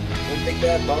happens when Big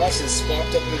Bad Boss is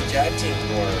swapped up into the tag team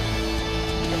war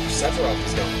after Sephiroth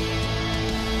is done.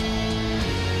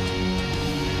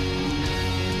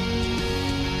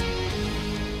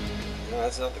 No,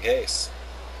 that's not the case.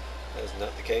 That is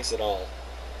not the case at all.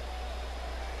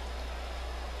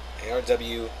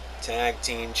 ARW Tag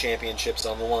Team Championships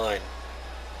on the line.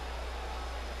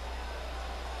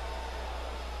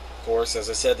 Of course, as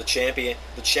I said, the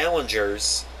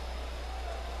challengers,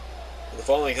 the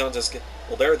following contest,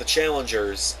 well, they're the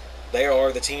challengers. They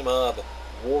are the team of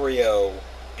Wario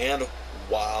and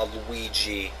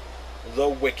Waluigi, the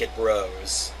Wicked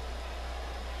Bros.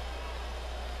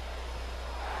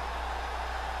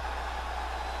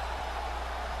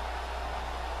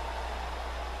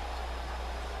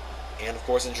 And of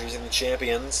course, introducing the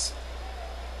champions,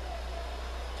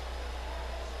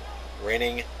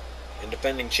 reigning and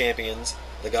defending champions,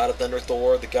 the God of Thunder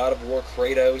Thor, the God of War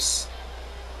Kratos.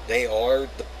 They are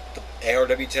the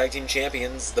ARW Tag Team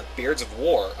Champions, the Beards of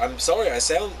War. I'm sorry, I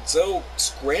sound so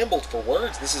scrambled for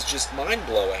words. This is just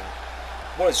mind-blowing.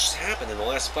 What has just happened in the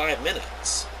last 5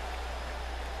 minutes?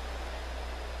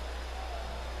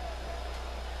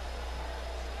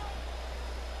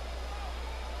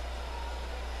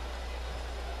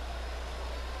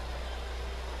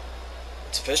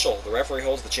 It's official. The referee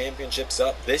holds the championships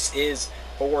up. This is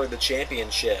for the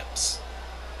championships.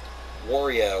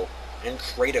 Wario and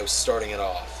Kratos starting it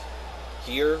off.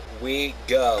 Here we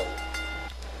go.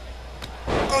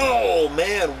 Oh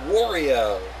man,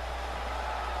 Wario!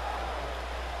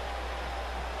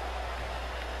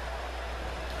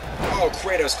 Oh,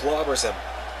 Kratos clobbers him.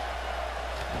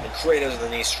 And Kratos with a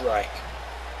knee strike.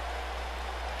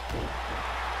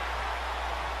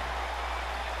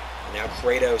 And now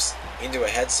Kratos into a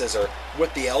head scissor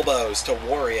with the elbows to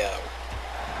Wario.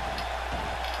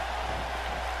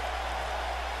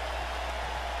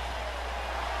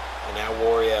 And now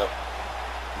Wario.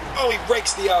 Oh, he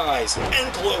breaks the eyes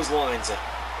and clotheslines him.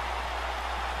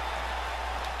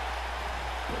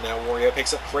 And now Wario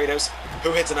picks up Kratos,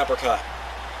 who hits an uppercut.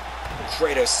 And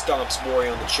Kratos stomps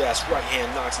Wario in the chest. Right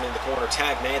hand knocks him in the corner.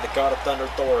 Tag made. The God of Thunder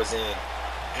Thor is in.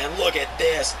 And look at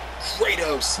this.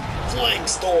 Kratos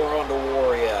flings Thor onto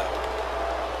Wario.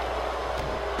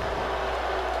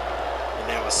 And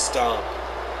now a stomp.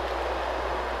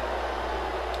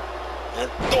 And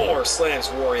Thor slams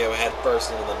Wario head first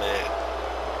into the mat.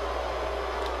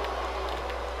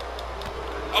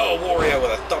 Oh, Wario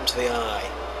with a thump to the eye.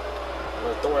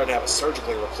 Where Thor had to have a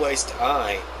surgically replaced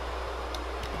eye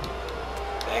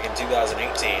back in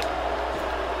 2018.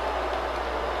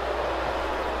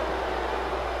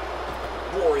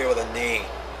 Wario with a knee.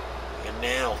 And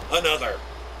now another.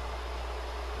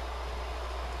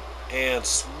 And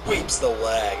sweeps the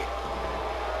leg.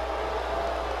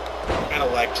 And a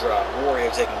leg drop.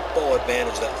 Wario taking full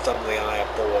advantage of that thumb to the eye of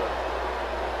Thor.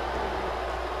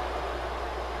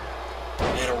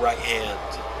 And a right hand.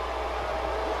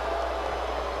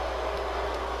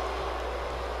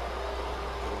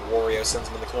 And Wario sends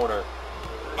him in the corner.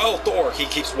 Oh, Thor! He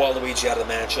keeps Waluigi out of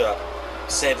the matchup,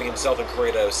 saving himself and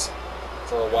Kratos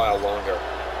for a while longer.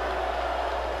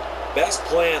 Best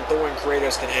plan Thor and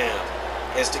Kratos can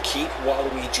have is to keep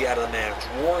Waluigi out of the match.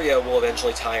 Wario will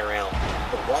eventually tire out,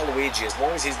 but Waluigi, as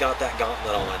long as he's got that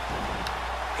gauntlet on,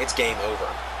 it's game over.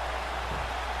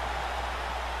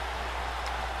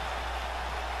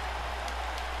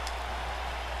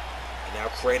 And now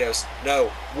Kratos,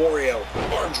 no, Wario,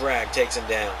 arm drag takes him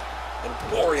down, and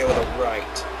Wario with a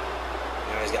right.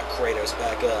 Now he's got Kratos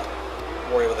back up.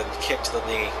 Wario with a kick to the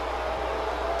knee.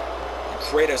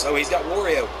 Kratos, oh, he's got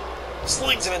Wario.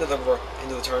 Slings him into the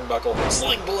turnbuckle.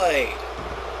 Sling blade.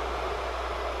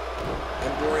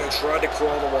 And Wario tried to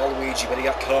crawl to Waluigi, but he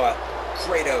got caught.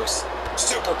 Kratos,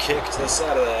 super kick to the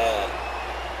side of the head.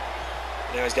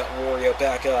 Now he's got Wario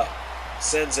back up.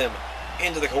 Sends him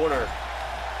into the corner.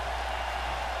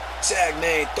 Tag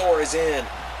made, Thor is in.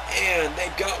 And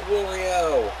they've got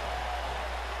Wario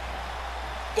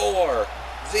for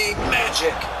the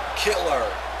Magic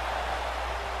Killer.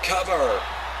 Cover.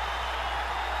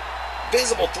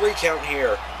 Visible 3 count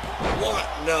here. What?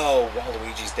 No,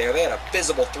 Waluigi's there. They had a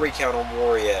visible 3 count on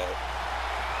Wario.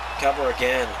 Cover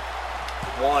again.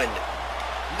 1.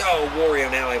 No, Wario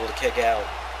now able to kick out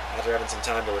after having some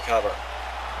time to recover.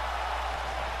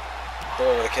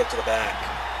 Thor with a kick to the back.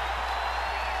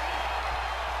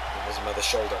 And there's him by the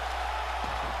shoulder.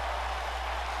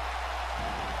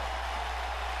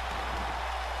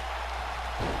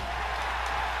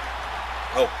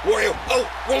 Oh, Wario! Oh!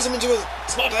 Rolls him into a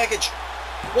small package!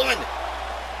 1!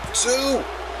 2!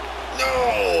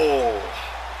 No!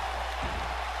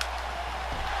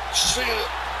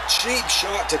 Cheap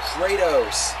shot to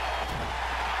Kratos.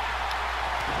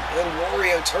 And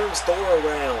Wario turns Thor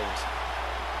around.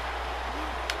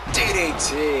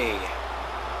 DDT.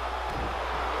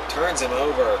 Turns him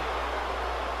over.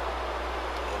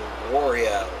 And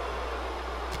Wario.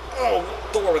 Oh,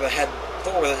 Thor with an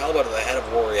elbow to the head of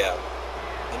Wario.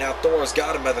 And now Thor's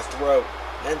got him by the throat.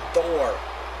 And Thor.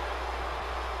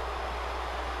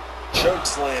 Choke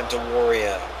slam to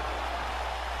Wario.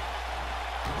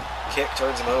 Kick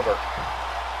turns him over.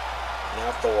 And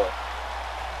now Thor.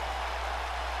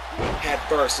 Head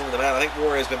first into the mat. I think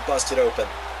Wario's been busted open.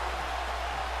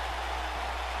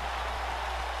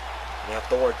 Now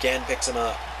Thor again picks him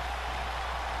up.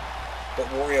 But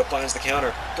Wario finds the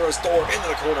counter. Throws Thor into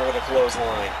the corner with a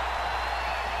clothesline.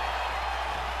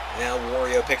 Now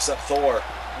Wario picks up Thor.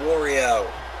 Wario.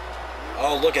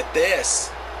 Oh, look at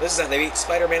this. This is how they beat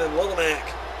Spider-Man and Little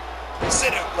Mac.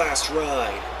 Sit out last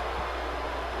ride.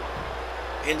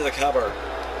 Into the cover.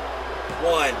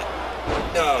 One.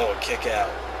 No, kick out.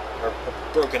 Or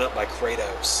broken up by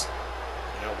Kratos.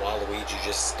 Now Waluigi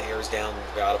just stares down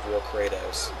God of War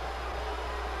Kratos.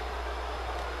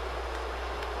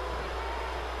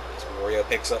 As Wario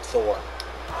picks up Thor.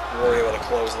 Wario with a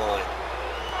clothesline.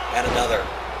 And another.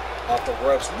 Off the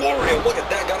ropes. Wario, look at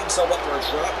that. Got himself up for a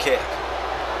drop kick.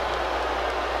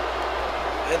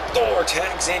 And Thor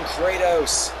tags in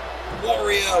Kratos.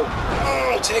 Wario.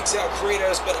 Oh, takes out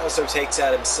Kratos, but also takes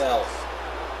out himself.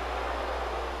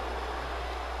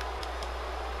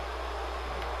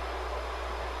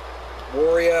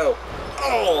 Wario.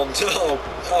 Oh, no.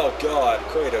 Oh, God.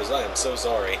 Kratos, I am so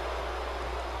sorry.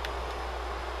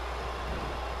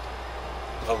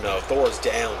 Oh, no. Thor's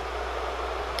down.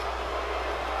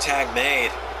 Tag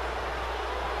made.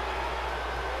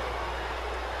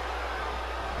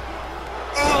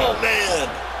 Oh, man.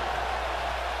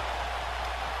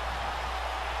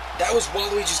 That was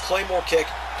Waluigi's Claymore kick,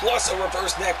 plus a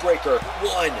reverse neck breaker.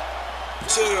 1,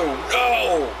 2,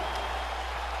 no!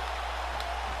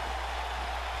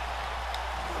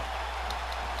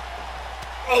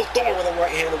 Oh, Thor with a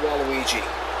right hand of Waluigi.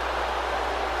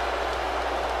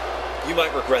 You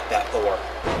might regret that, Thor.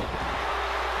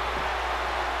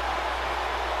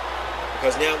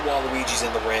 Because now Waluigi's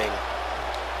in the ring.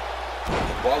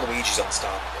 And Waluigi's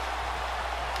unstoppable.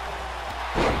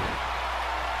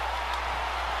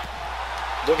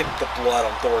 Look at the blood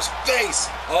on Thor's face!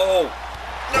 Oh!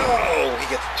 No! He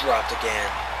gets dropped again.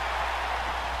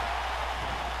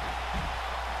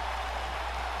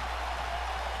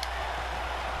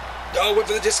 Oh, went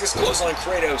for the discus clothesline.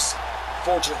 Kratos,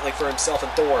 fortunately for himself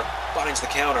and Thor, finds the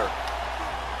counter.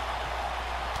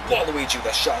 Waluigi with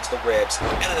a shot to the ribs,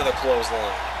 and another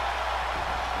clothesline.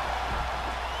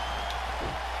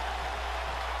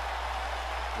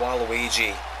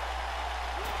 Waluigi.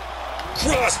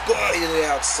 Crossbody to the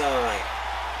outside.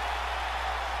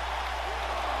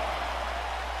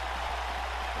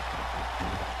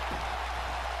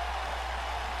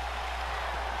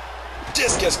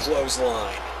 Discus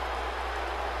clothesline.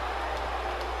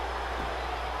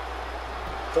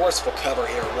 Forceful cover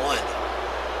here. 1,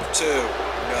 2.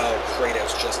 No,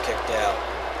 Kratos just kicked out.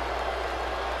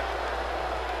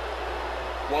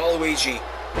 Waluigi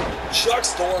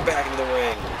chucks Thor back into the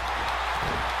ring.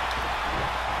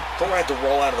 Thor had to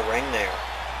roll out of the ring there.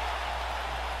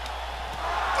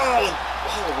 Oh, and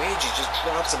Waluigi just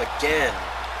drops him again.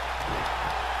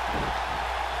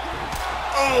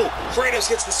 Oh, Kratos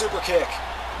gets the super kick.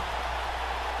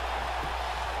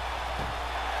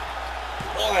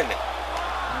 1.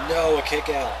 No, a kick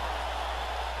out.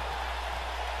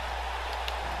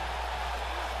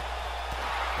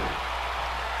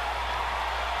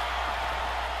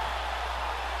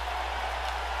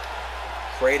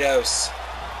 Kratos.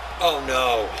 Oh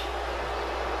no.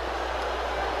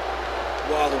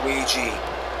 Waluigi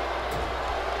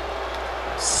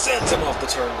sends him off the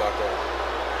turnbuckle.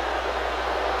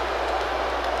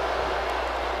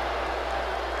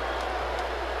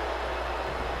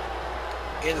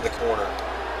 Into the corner.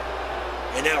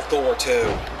 And now Thor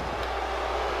too.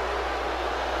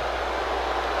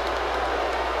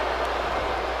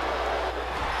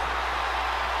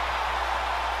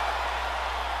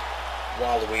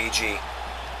 Waluigi.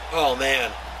 Oh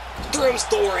man. Throws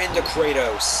Thor into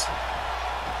Kratos.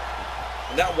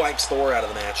 And that wipes Thor out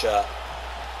of the matchup.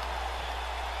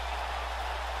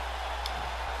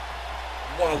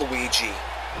 Waluigi.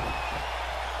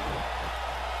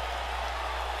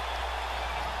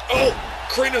 Oh!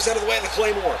 Kratos out of the way of the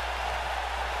Claymore.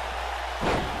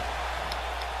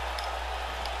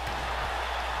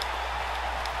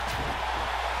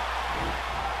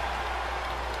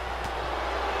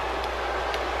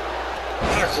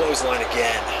 And a clothesline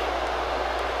again.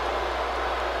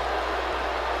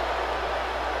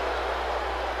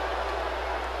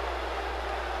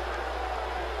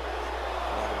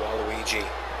 Waluigi.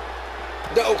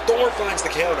 No, Thor finds the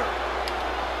counter.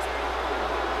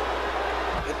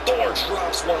 And Thor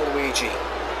drops Waluigi.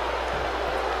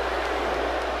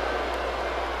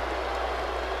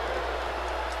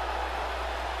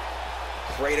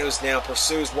 Kratos now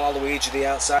pursues Waluigi to the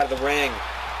outside of the ring.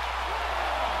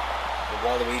 And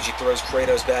Waluigi throws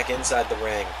Kratos back inside the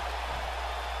ring.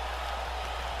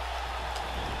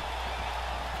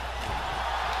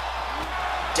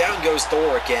 Down goes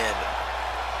Thor again.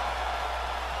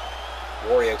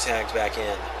 Wario tags back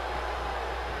in.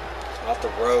 Off the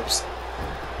ropes.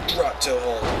 Drop toe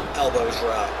hold. Elbow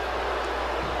drop.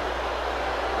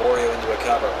 Wario into a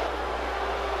cover.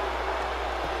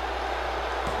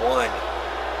 1,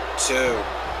 2.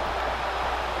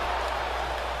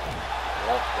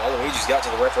 Well, Waluigi's got to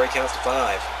the referee, counts to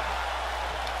 5.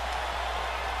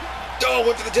 Oh,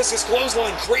 went for the discus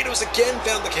clothesline. Kratos again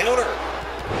found the counter.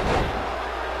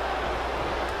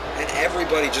 And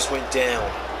everybody just went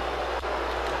down.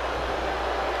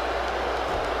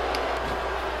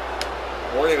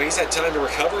 Wario, he's had time to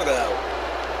recover, though.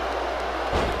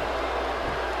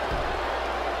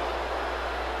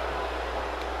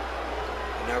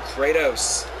 And now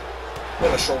Kratos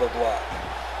with a shoulder block.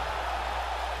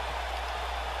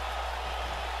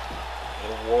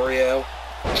 And Wario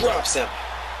drops him.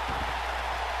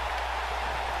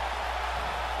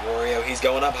 Wario, he's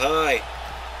going up high.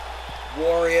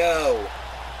 Wario.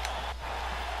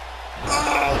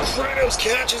 Oh, Kratos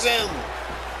catches him.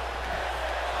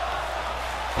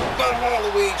 But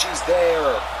Waluigi's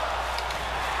there.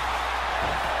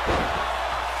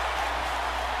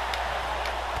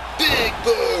 Big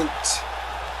boot.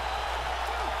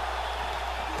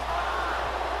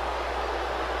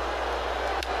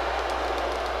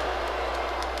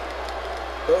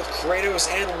 Both Kratos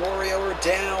and Wario are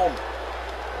down.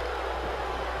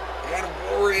 And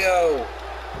Wario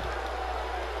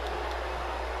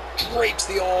drapes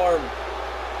the arm.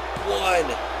 1,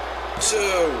 2,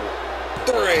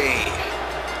 3.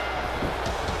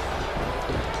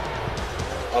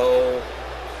 Oh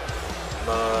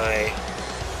my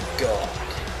God.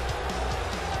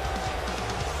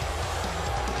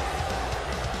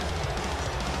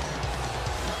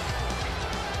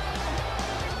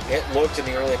 It looked in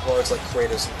the early parts like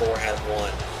Kratos and Thor had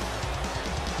won.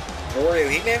 Wario,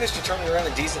 he managed to turn it around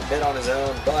a decent bit on his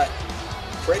own, but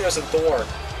Kratos and Thor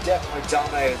definitely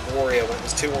dominated Wario when it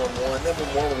was 2-on-1. Then when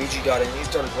Waluigi got in, he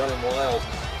started running wild.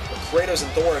 But Kratos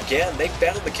and Thor, again, they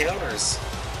found the counters.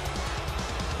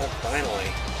 And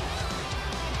finally,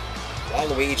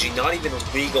 Waluigi, not even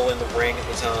legal in the ring at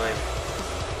the time,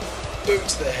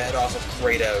 boots the head off of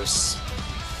Kratos.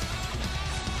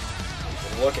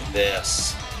 And look at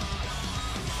this.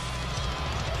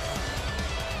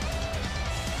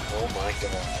 Oh my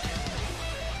God.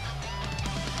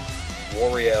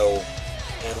 Wario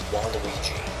and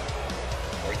Waluigi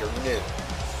are your new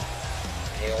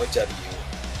ARW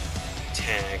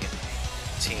Tag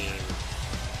Team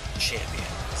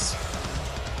Champions.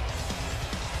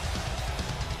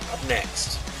 Up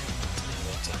next,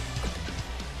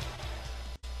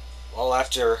 well,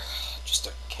 after just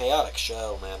a chaotic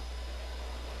show, man,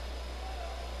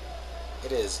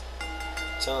 it is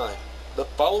time. The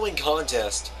following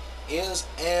contest is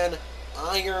an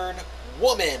Iron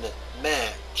Woman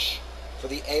match for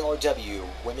the ARW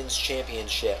Women's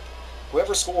Championship.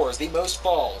 Whoever scores the most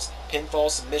falls, pinfall,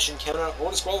 submission, countout,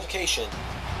 or disqualification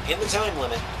in the time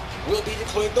limit will be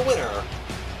declared the winner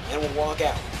and will walk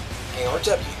out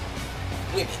ARW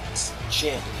Women's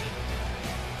Champion.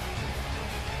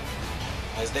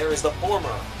 As there is the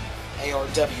former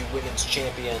ARW Women's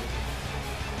Champion,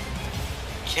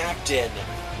 Captain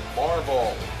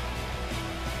Marvel.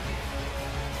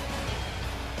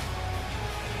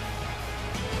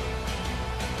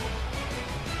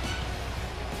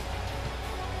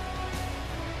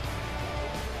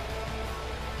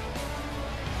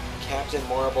 Captain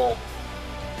Marvel,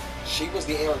 she was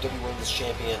the ARW Women's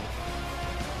Champion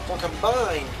for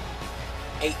combined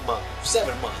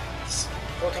 7 months.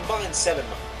 For a combined 7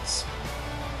 months.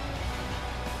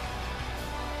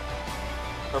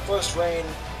 Her first reign,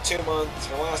 2 months.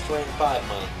 Her last reign, 5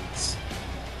 months.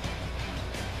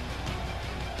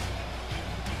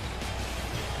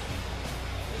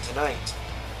 And tonight,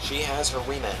 she has her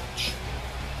rematch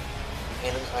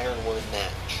in an Iron Woman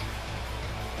match.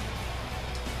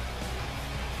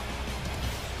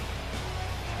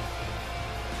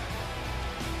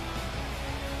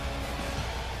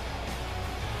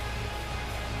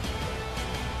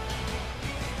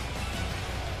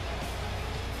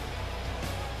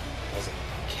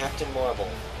 Captain Marvel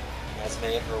has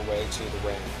made her way to the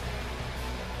ring.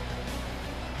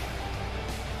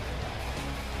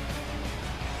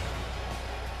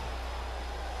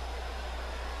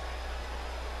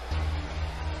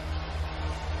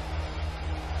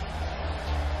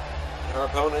 And our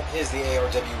opponent is the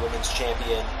ARW Women's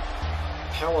Champion,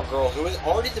 Power Girl, who has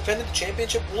already defended the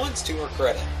championship once, to her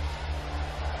credit.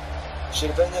 She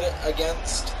defended it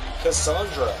against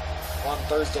Cassandra on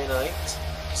Thursday night.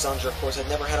 Cassandra, of course, had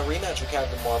never had a rematch with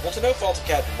Captain Marvel. To no fault of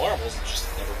Captain Marvel's, it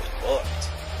just never been booked.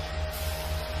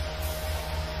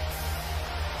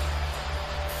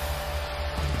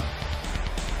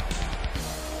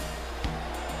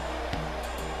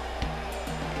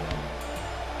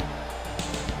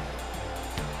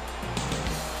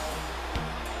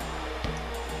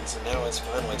 And so now it's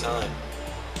finally time.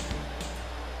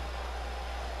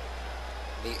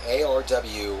 The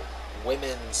ARW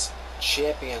Women's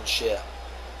Championship.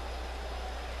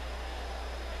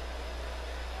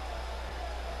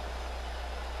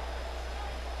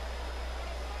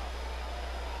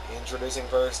 Introducing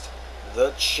first,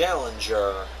 the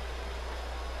challenger,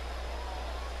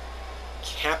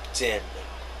 Captain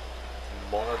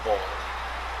Marvel.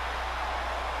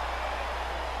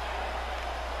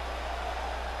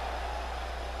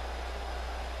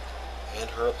 And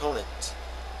her opponent,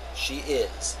 she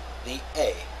is the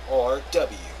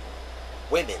ARW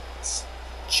Women's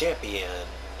Champion,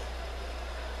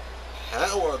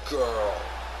 Power Girl.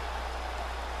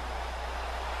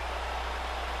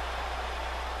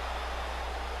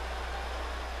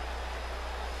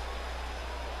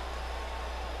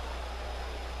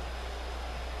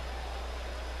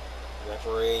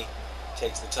 Referee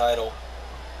takes the title.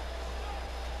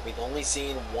 We've only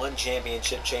seen one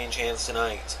championship change hands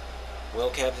tonight. Will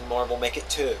Captain Marvel make it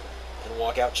 2 and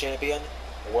walk out champion?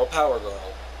 Or will Power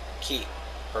Girl keep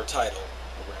her title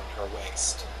around her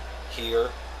waist?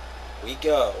 Here we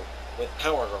go with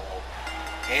Power Girl.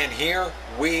 And here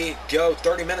we go.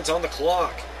 30 minutes on the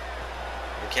clock.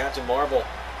 And Captain Marvel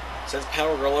sends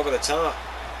Power Girl over the top.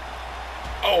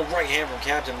 Oh, right hand from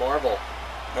Captain Marvel.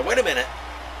 Now wait a minute.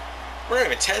 We're not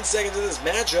even 10 seconds into this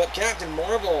matchup. Captain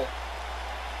Marvel.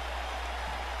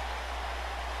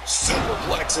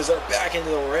 Superplexes are back into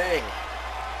the ring.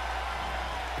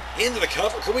 Into the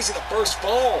cover. Could we see the first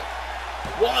fall?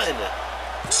 1,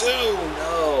 2,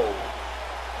 no.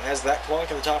 As that clock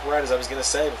in the top right, as I was going to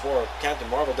say before Captain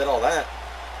Marvel did all that.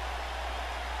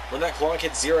 When that clock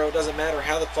hits 0, it doesn't matter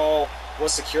how the fall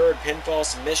was secured. Pinfall,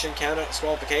 submission, countout,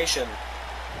 disqualification.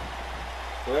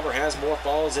 Whoever has more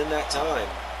falls in that time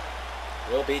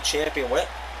will be champion. What?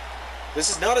 This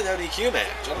is not an ODQ match.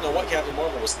 I don't know what Captain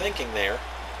Marvel was thinking there.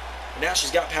 But now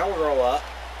she's got Power Girl up.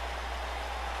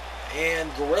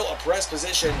 And Gorilla Press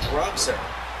position drops her.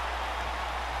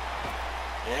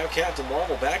 Now Captain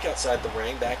Marvel back outside the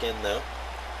ring. Back in though.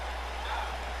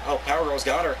 Oh, Power Girl's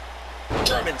got her.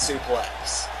 German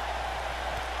suplex.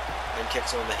 And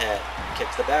kicks her in the head.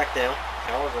 Kicks the back now.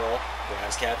 Power Girl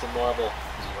grabs Captain Marvel.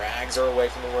 Drags her away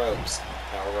from the ropes.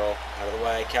 Power Girl out of the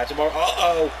way. Captain Marvel.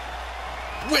 Uh-oh!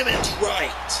 Women's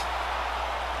right!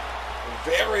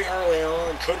 Very early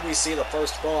on, could we see the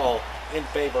first fall in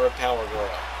favor of Power Girl?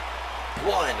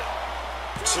 1,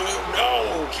 2,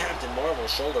 no! Captain Marvel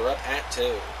shoulder up at 2.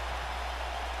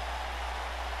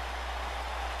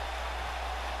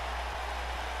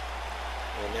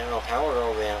 And now Power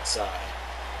Girl to the outside.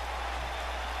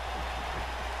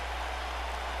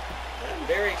 I'm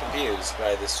very confused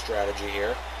by this strategy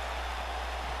here.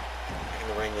 Back in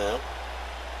the ring though.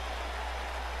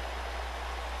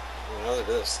 Another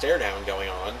bit of stare down going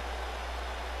on.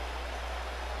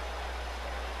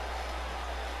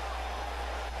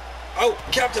 Oh,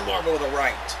 Captain Marvel with a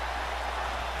right.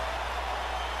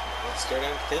 That stare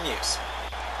down continues.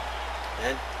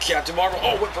 And Captain Marvel,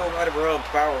 oh, went for a right of her own.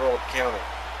 Power Girl with the counter.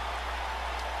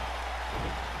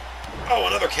 Oh,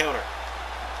 another counter.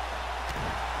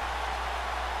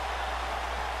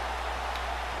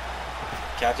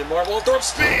 Captain Marvel, throw up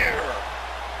spear.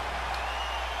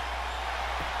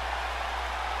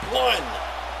 1,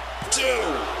 2.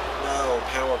 No,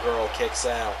 Power Girl kicks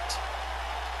out.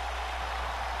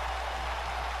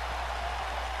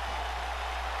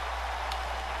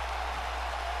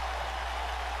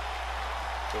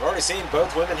 We've already seen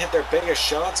both women hit their biggest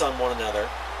shots on one another.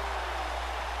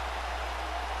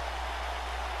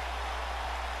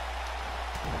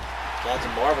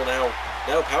 Captain Marvel now.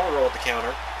 No, Power Girl with the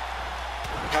counter.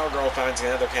 Power Girl finds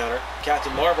another counter.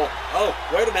 Captain Marvel. Oh,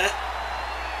 wait a minute.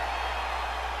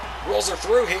 Rolls her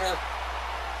through here.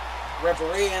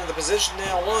 Referee into the position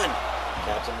now. 1.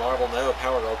 Captain Marvel, no.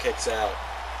 Power Girl kicks out.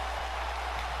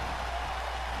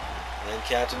 And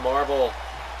Captain Marvel.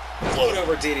 Float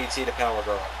over DDT to Power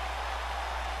Girl.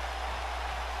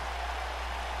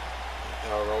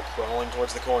 Power Girl crawling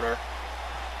towards the corner.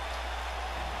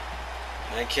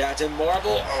 And Captain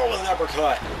Marvel. Oh, an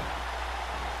uppercut.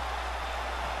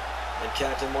 And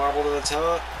Captain Marvel to the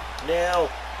top. Now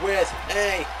with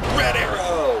a red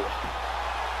arrow.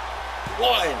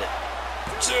 1,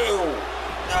 2,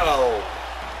 no.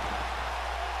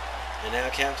 And now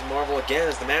Captain Marvel again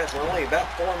as the match. We're only about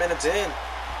 4 minutes in.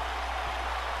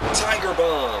 Tiger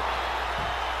Bomb.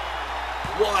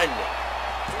 1,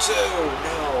 2,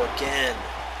 no, again.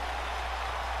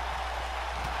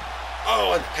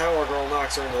 Oh, and Power Girl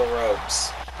knocks her into the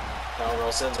ropes. Power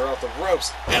Girl sends her off the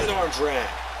ropes and an arm drag.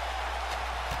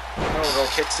 Power Girl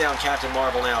kicks down Captain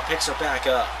Marvel now, picks her back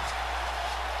up.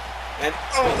 And,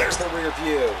 oh, there's the rear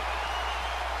view.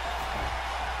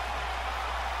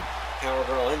 Power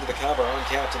Girl into the cover on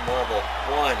Captain Marvel.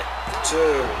 1, 2,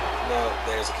 no,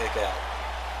 there's a kick out.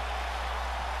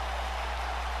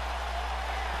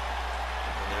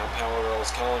 And now Power Girl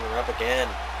is calling her up again.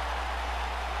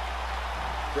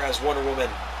 Grabs Wonder Woman.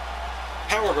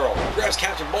 Power Girl grabs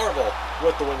Captain Marvel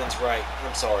with the women's right.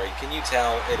 I'm sorry, can you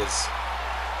tell it is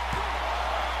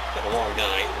been a long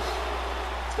night.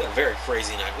 It's been a very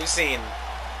crazy night. We've seen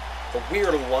the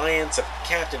weird alliance of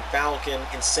Captain Falcon,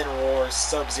 Incineroar,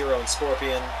 Sub-Zero, and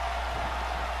Scorpion.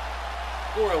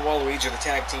 We're on Waluigi, the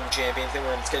tag team champions. Then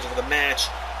we're in the schedule for the match.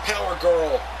 Power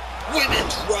Girl,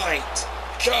 women's right,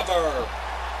 cover.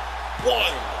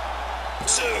 1,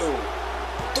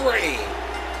 2, 3.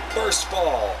 First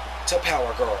fall to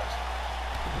Power Girl.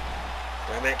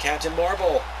 I'm at Captain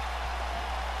Marvel.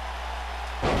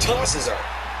 Tosses her.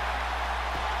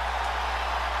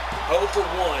 0 for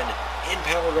 1 in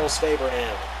Power Girl's favor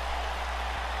now.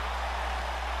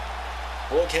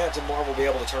 Will Captain Marvel be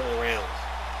able to turn it around?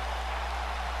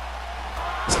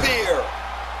 Spear!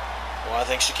 Well, I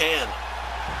think she can.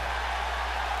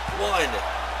 1,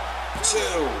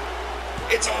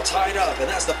 2. It's all tied up, and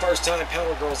that's the first time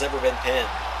Power Girl's ever been pinned.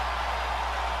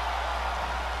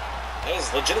 That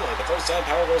is legitimately the first time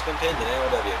Power Girl's been pinned in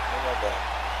ARW. How about that?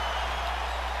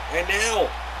 And now,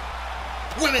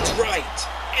 women's right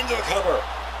into the cover.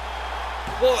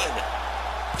 1,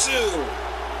 2,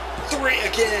 3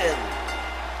 again.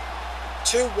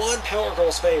 2-1 Power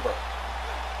Girl's favor.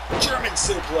 German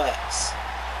suplex.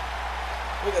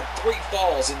 We've had 3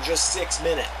 falls in just 6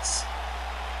 minutes.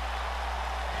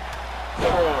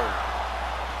 Forearm.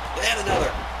 And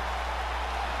another.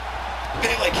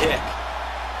 Pele kick.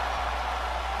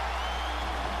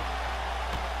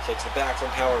 Takes the back from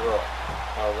Power Girl.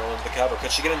 Power Girl into the cover.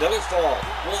 Could she get another fall?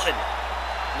 1.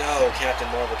 No, Captain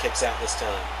Marvel kicks out this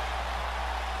time.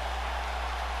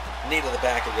 Knee to the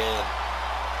back again.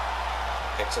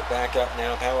 Picks her back up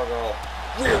now, Power Girl.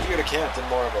 Rear view to Captain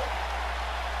Marvel.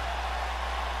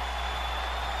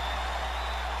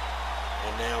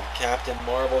 And now Captain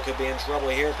Marvel could be in trouble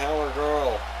here, Power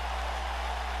Girl.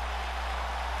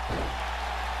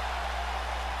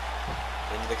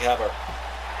 Into the cover.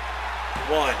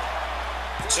 1,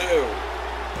 2,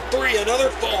 3, another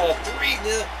fall.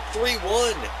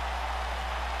 3-1.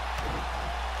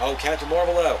 Oh, Captain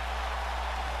Marvel though.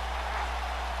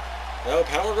 No,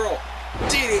 Power Girl.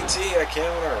 DDT, a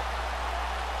counter.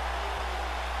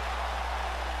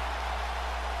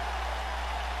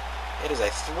 It is a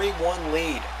 3-1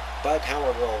 lead by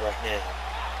Power Girl right now.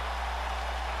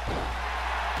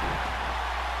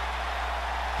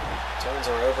 Turns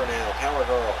her over now. Power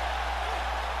Girl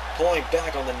pulling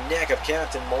back on the neck of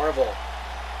Captain Marvel.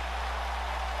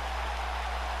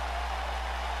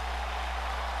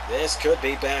 This could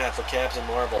be bad for Captain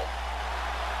Marvel,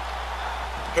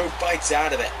 who fights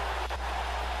out of it.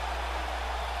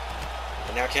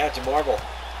 And now Captain Marvel.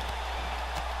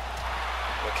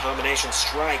 A combination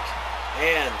strike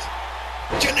and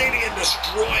Canadian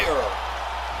Destroyer.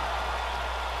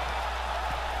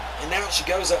 And now she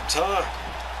goes up top.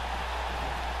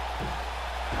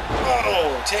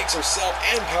 Oh, takes herself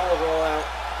and Power Girl out,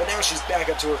 but now she's back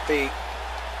up to her feet.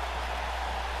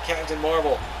 Captain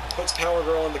Marvel puts Power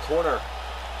Girl in the corner.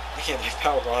 I can't believe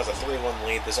Power Girl has a 3-1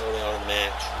 lead this early on in the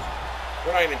match.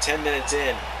 We're not even 10 minutes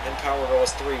in, and Power Girl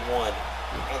is 3-1.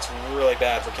 That's really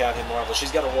bad for Captain Marvel.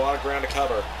 She's got a lot of ground to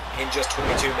cover in just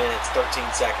 22 minutes, 13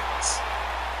 seconds.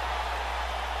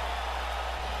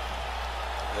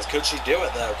 Could she do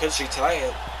it, though? Could she tie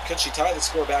it? Could she tie the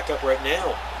score back up right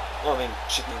now? Well, I mean,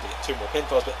 she'd need to get 2 more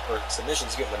pinfalls, or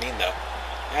submissions, you get what I mean, though.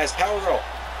 As Power Girl,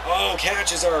 oh,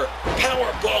 catches her. Power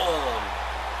Bomb!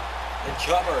 And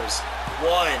covers.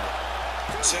 1,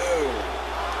 2.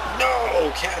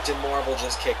 No! Captain Marvel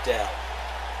just kicked out.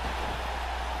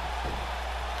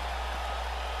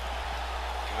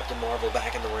 Captain Marvel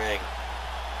back in the ring.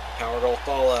 Power Girl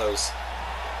follows.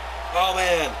 Oh,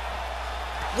 man.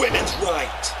 Women's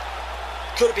right.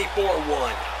 Could it be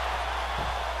 4-1?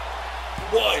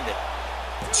 1,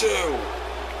 2.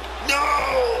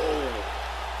 No!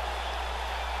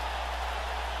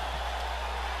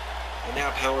 And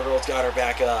now Power Girl's got her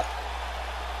back up.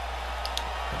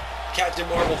 Captain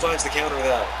Marvel finds the counter,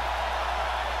 though.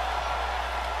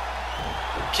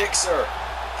 Kicks her.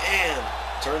 And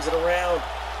turns it around.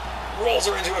 Rolls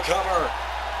her into a cover.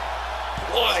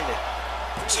 1,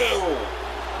 2.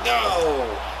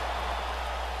 No!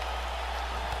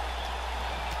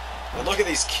 And look at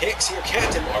these kicks here.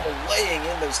 Captain Marvel laying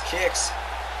in those kicks.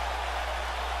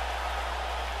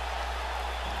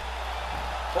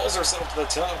 Pulls herself to the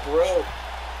top rope.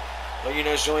 Well, you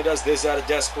know she only does this out of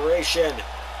desperation.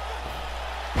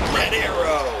 Red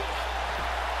Arrow.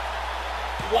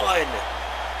 1,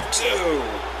 2.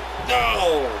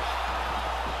 No!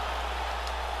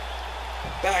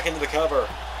 Back into the cover.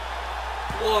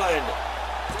 1,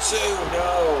 2.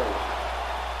 No!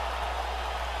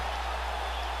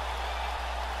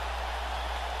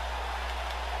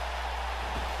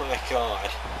 My God.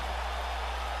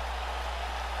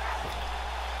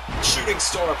 Shooting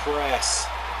star press.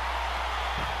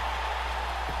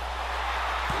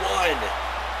 1,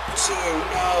 2.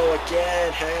 No,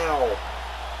 again. How?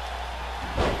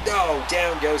 No,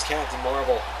 down goes Captain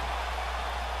Marvel.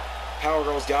 Power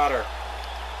Girl's got her.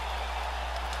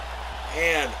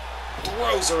 And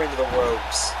throws her into the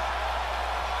ropes.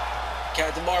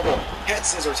 Captain Marvel, head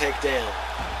scissor takedown.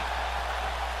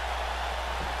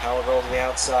 Power Girl to the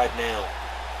outside now.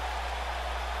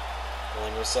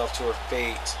 Pulling herself to her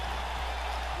feet.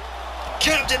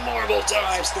 Captain Marvel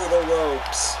dives through the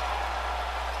ropes.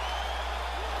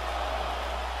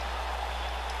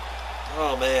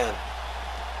 Oh, man.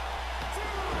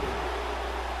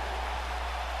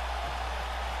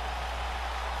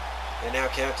 And now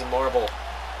Captain Marvel.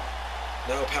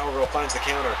 No, Power Girl finds the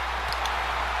counter.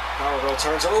 Power Girl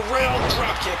turns her around,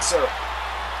 drop kicks her.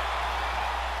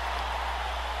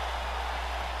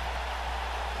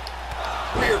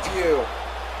 Rear view.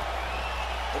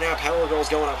 And now Power Girl's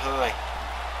going up high.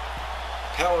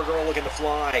 Power Girl looking to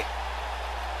fly.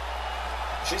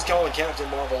 She's calling Captain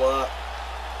Marvel up.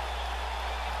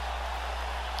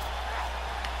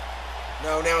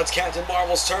 No, now it's Captain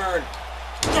Marvel's turn.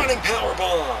 Running power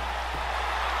bomb.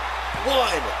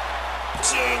 1,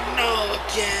 2, no,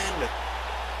 again.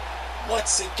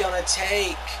 What's it gonna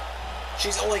take?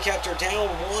 She's only kept her down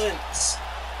once.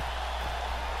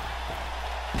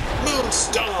 Moon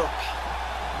stomp.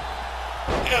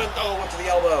 And, oh, went to the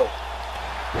elbow.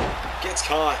 Gets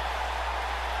caught.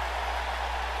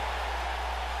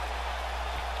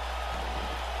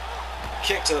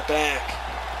 Kick to the back.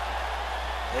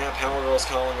 Now Power Girl's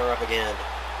calling her up again.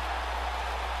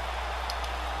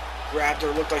 Grabbed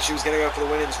her, looked like she was going to go for the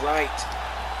women's right.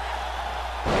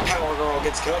 Power Girl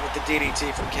gets caught with the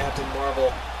DDT from Captain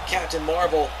Marvel. Captain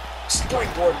Marvel,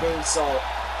 springboard moonsault.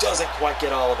 Doesn't quite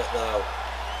get all of it, though.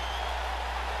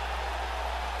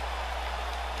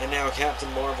 And now Captain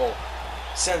Marvel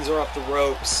sends her up the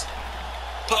ropes.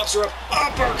 Pops her up,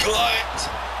 uppercut!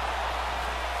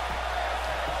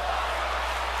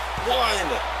 1,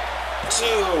 2.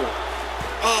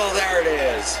 Oh, there it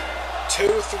is.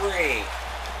 2, 3.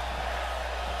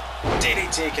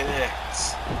 DDT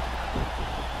connects.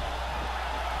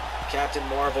 Captain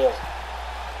Marvel.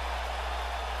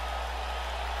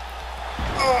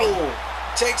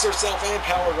 Oh! Takes herself and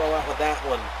Power Girl out with that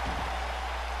one.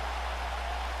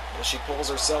 And she pulls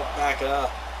herself back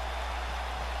up.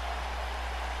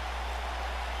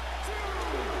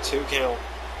 2 count.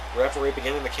 Referee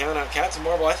beginning the count out. Captain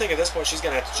Marvel, I think at this point she's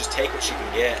going to have to just take what she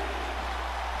can get.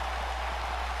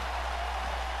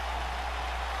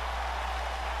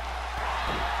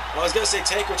 I was going to say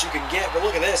take what you can get, but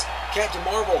look at this. Captain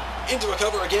Marvel into a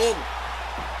cover again.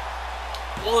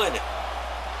 1,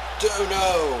 2,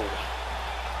 no.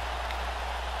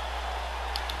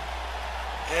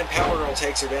 And Power Girl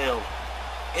takes her down.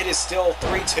 It is still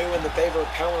 3-2 in the favor of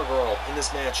Power Girl in this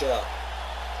matchup.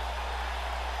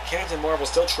 Captain Marvel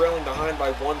still trailing behind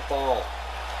by 1 fall.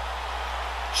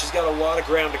 She's got a lot of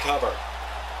ground to cover.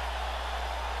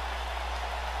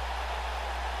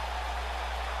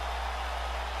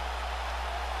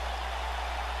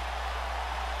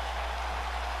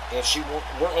 If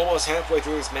we're almost halfway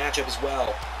through this matchup as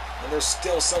well, and there's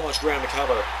still so much ground to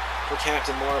cover for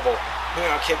Captain Marvel, who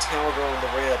now kicks Power Girl in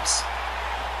the ribs.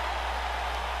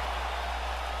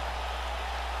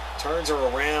 Turns her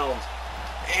around,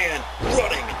 and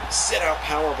running sit-out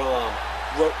powerbomb,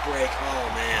 rope break.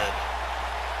 Oh man,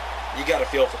 you got to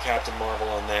feel for Captain Marvel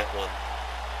on that one.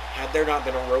 Had there not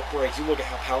been a rope break, you look at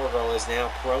how Power Girl is now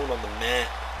prone on the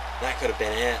mat. That could have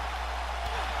been it.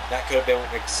 That could have been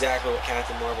exactly what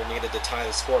Captain Marvel needed to tie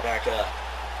the score back up.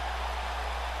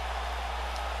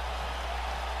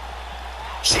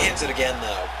 She hits it again,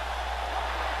 though.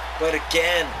 But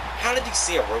again, how did he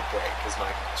see a rope break is my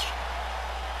question.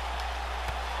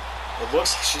 It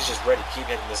looks like she's just ready to keep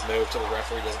hitting this move till the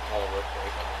referee doesn't call a rope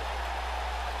break on her.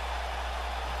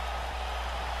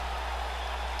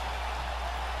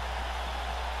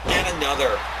 And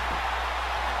another.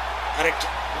 And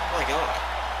oh my god.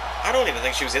 I don't even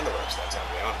think she was in the ropes that time,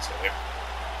 to be honest with you.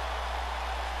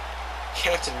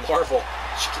 Captain Marvel.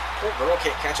 Poor girl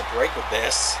can't catch a break with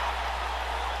this.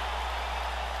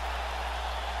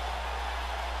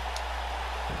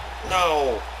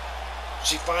 No.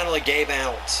 She finally gave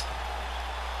out.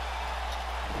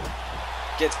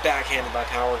 Gets backhanded by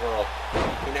Power Girl,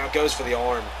 who now goes for the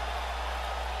arm.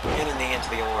 And a knee into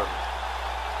the arm.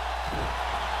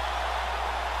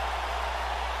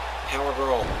 Power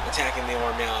Girl attacking the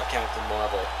arm now of Captain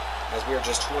Marvel, as we are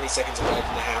just 20 seconds away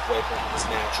from the halfway point of this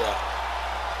matchup.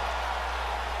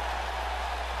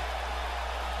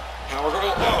 Power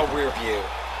Girl, oh, rear view.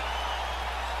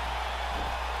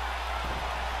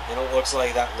 And it looks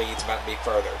like that lead's about to be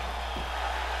furthered.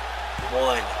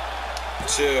 1,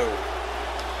 2.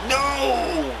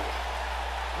 No!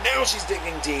 Now she's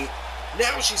digging deep.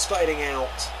 Now she's fighting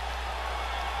out.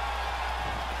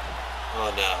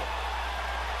 Oh no.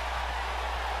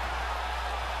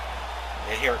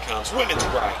 And here it comes. Women's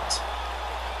right.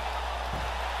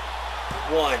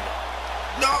 1.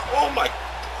 No! Oh my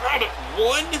god!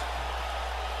 1?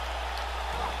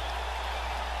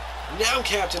 Now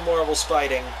Captain Marvel's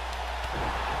fighting.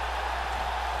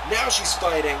 Now she's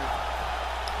fighting.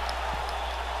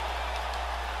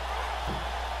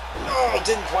 Oh,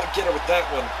 didn't quite get her with that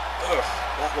one. Ugh,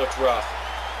 that looked rough.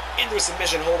 Into a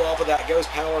submission hold off of that goes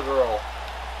Power Girl.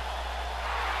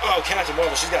 Oh, Captain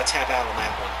Marvel, she's got to tap out on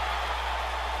that one.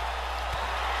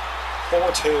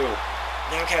 4-2.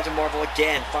 Now Captain Marvel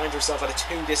again finds herself at a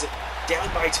 2, down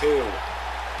by 2.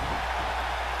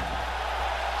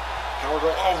 Power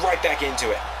Girl, oh, right back into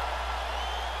it.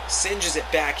 Singes it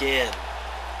back in.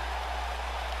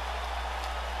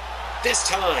 This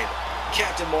time,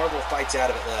 Captain Marvel fights out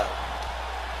of it, though.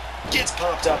 Gets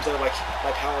popped up, though, by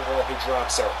Power Girl, who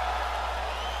drops her.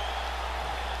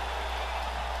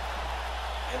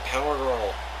 And Power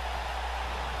Girl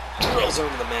drills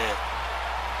over the mat.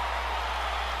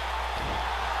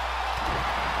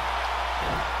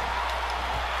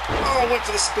 Oh, went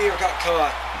for the spear, got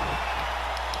caught.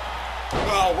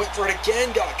 Oh, went for it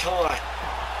again, got caught.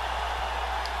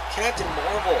 Captain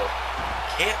Marvel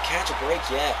can't catch a break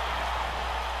yet.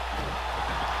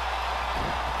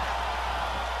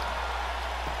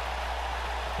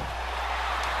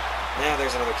 Now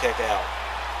there's another kick out.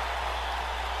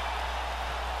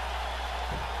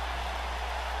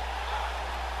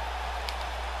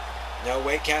 No,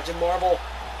 wait, Captain Marvel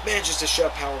manages to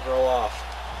shove Power Girl off.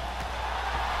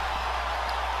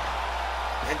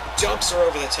 And dumps her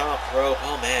over the top rope.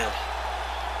 Oh, man.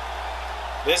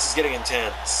 This is getting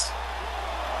intense.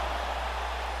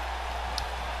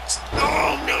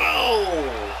 Oh, no!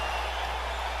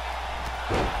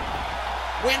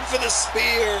 Win for the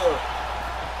spear!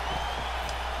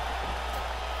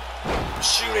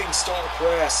 Shooting star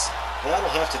press. That'll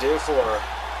have to do for her.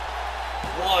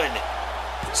 1,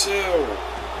 2.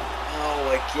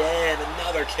 Oh, again,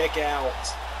 another kick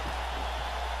out.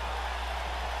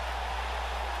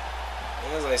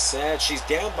 As I said, she's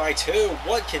down by 2.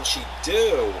 What can she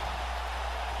do?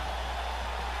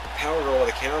 Power Girl with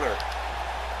a counter.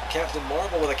 Captain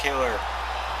Marvel with a counter.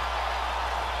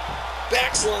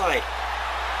 Backslide.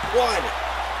 1,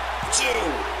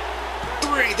 2,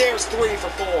 3. There's 3 for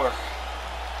 4.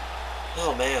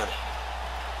 Oh, man.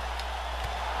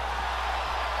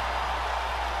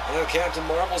 Now Captain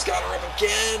Marvel's got her up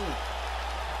again.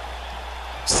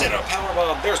 Sit up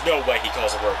powerbomb. There's no way he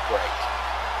calls a rope break.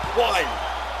 1,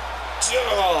 2.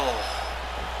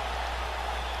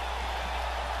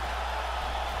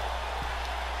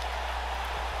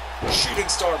 Shooting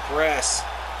star press.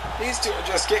 These two are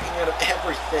just kicking out of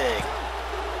everything.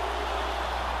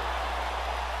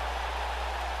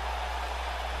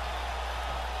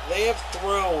 They have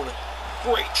thrown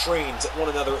freight trains at one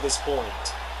another at this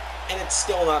point, and it's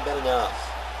still not been enough.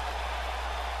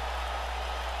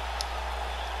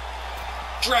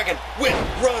 Dragon, whip,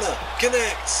 Rana,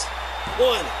 connects.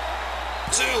 1,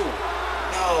 2.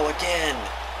 No, again.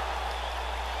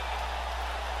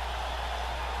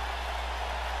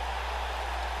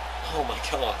 Oh my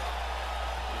god.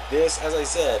 This, as I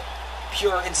said,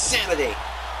 pure insanity.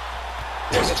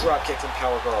 There's a drop kick from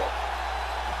Power Girl.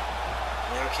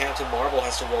 Now Captain Marvel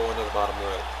has to roll into the bottom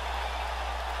rope.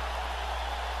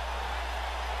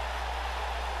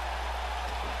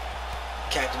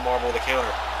 Captain Marvel with a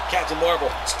counter. Captain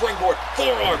Marvel, springboard,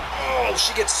 forearm. Oh,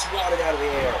 she gets swatted out of the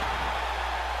air.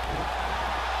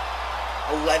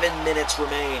 11 minutes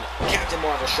remain. Captain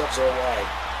Marvel shoves her away.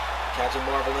 Captain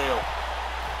Marvel now.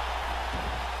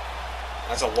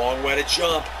 That's a long way to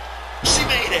jump. She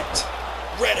made it!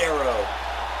 Red arrow.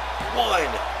 1,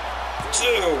 2.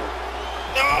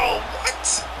 No!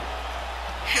 What?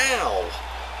 How?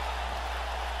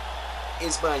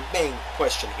 Is my main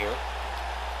question here.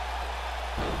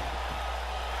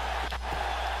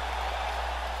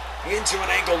 Into an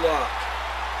ankle lock.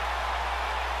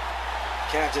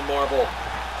 Captain Marvel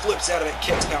flips out of it,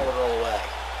 kicks Power Girl away.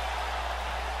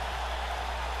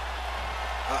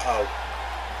 Uh-oh.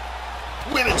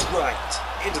 Women's right.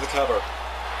 Into the cover.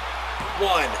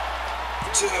 1,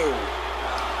 2.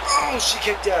 Oh, she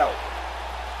kicked out.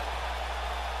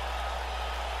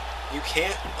 You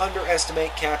can't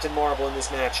underestimate Captain Marvel in this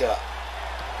matchup.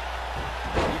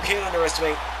 You can't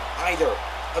underestimate either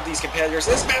of these competitors.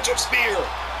 This matchup spear!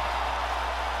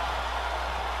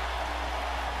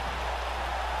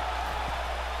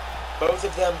 Both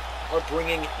of them are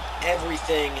bringing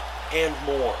everything and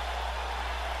more.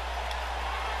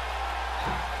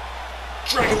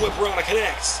 Dragon Whip Rana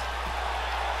connects.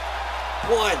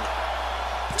 1,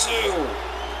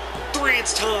 2, 3,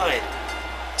 it's tied.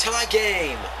 Tie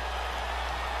game.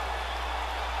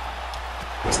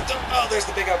 Oh, there's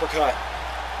the big uppercut.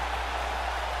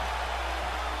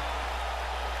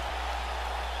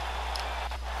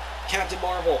 Captain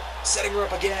Marvel setting her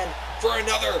up again for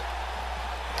another.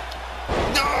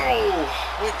 No!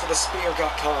 Went for the spear,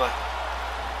 got caught.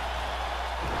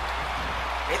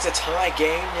 It's a tie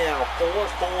game now,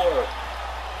 4-4,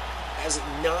 as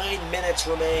 9 minutes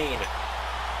remain.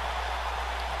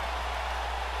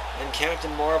 And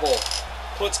Captain Marvel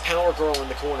puts Power Girl in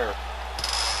the corner.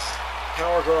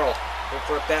 Power Girl went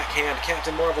for a backhand.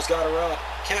 Captain Marvel's got her up.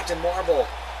 Captain Marvel,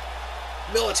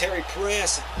 military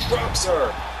press, drops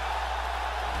her.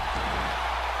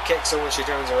 Kicks her when she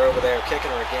turns her over there,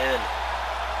 kicking her again.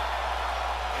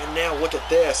 And now look at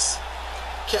this.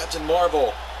 Captain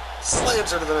Marvel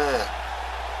slams her to the mat.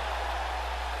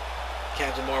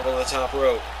 Captain Marvel on the top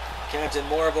rope. Captain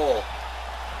Marvel.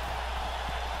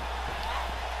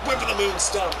 Whip of the moon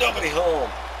stomp. Nobody home.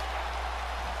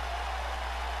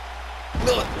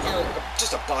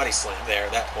 Just a body slam there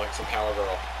at that point from Power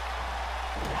Girl.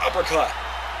 Uppercut.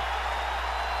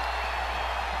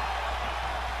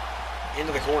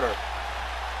 Into the corner.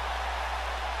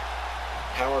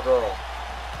 Power Girl.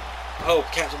 Oh,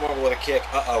 Captain Marvel with a kick.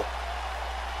 Uh-oh.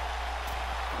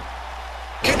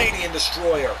 Canadian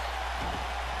Destroyer.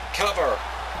 Cover.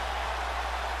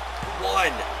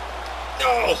 1.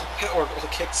 No! Power Girl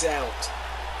kicks out.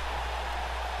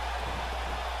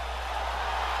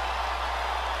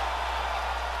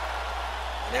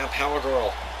 Now Power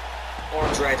Girl.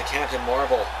 Arm drag to Captain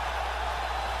Marvel.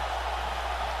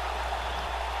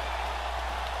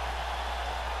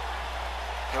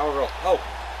 Power Girl. Oh!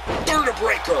 Burner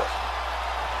Breaker!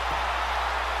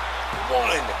 1,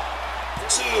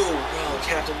 2. Oh,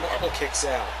 Captain Marvel kicks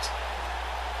out.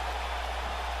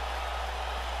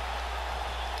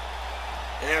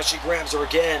 And now she grabs her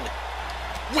again.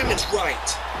 Women's right.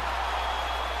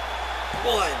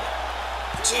 1,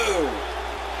 2.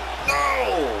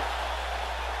 No!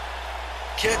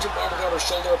 Captain Marvel got her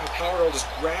shoulder up and Power Girl just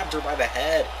grabbed her by the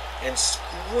head and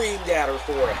screamed at her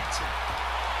for it.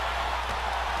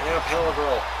 And now Power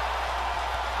Girl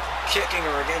kicking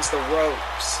her against the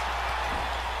ropes.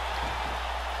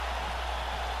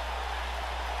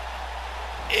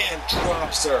 And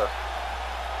drops her.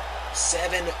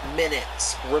 7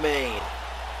 minutes remain.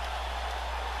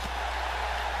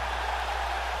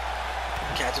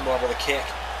 Captain Marvel the kick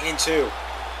into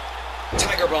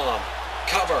Tiger Bomb.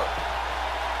 Cover.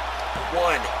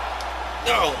 1.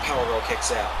 No, Power Girl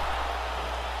kicks out.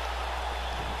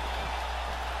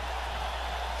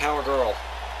 Power Girl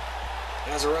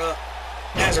has her up,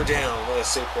 has her down with a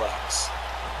suplex.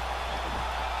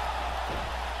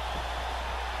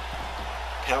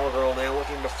 Power Girl now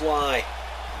looking to fly.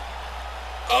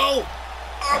 Oh!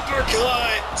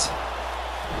 Uppercut!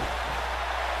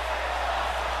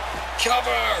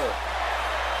 Cover!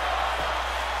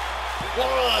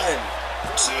 1,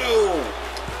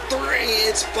 2, 3.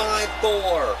 It's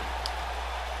 5-4.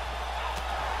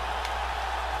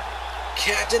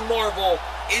 Captain Marvel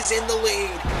is in the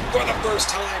lead for the first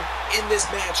time in this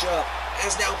matchup,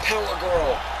 as now Power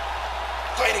Girl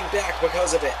fighting back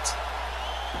because of it.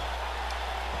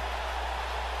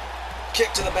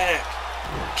 Kick to the back.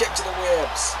 Kick to the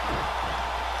ribs.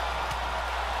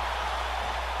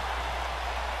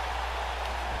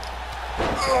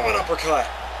 Oh, an uppercut.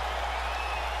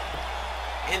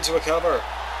 Into a cover.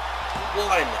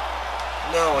 1.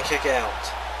 No, a kick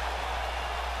out.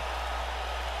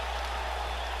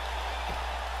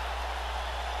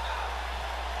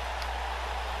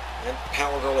 And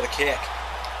Power Girl with a kick.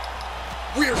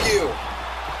 Rear view.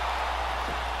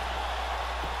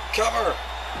 Cover.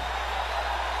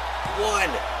 1,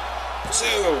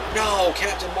 2. No,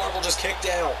 Captain Marvel just kicked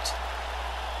out.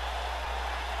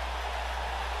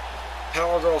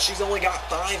 Power Girl, she's only got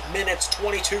 5 minutes,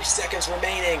 22 seconds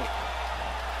remaining.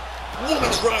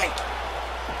 Woman's right.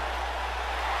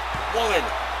 1,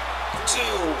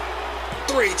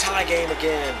 2, 3. Tie game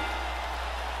again.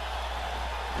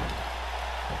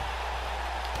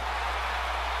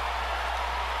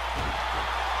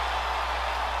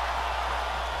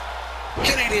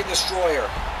 Canadian Destroyer.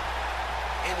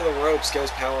 Into the ropes goes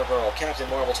Power Girl. Captain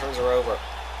Marvel turns her over.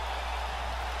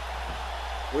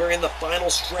 We're in the final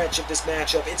stretch of this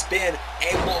matchup. It's been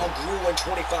a long, grueling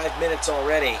 25 minutes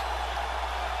already.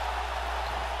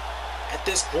 At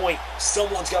this point,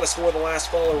 someone's got to score the last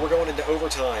fall or we're going into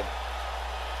overtime.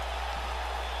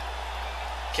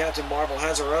 Captain Marvel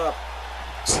has her up.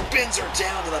 Spins her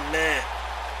down to the mat.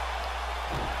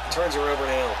 Turns her over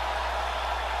now.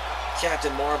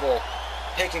 Captain Marvel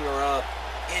picking her up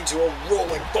into a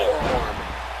rolling forearm.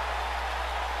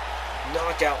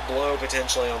 Knockout blow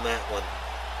potentially on that one.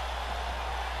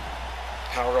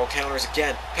 Power Girl counters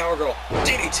again. Power Girl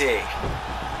DDT.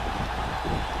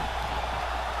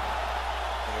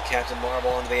 Now Captain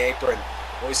Marvel onto the apron.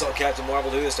 We saw Captain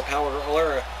Marvel do this to Power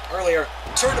Girl earlier.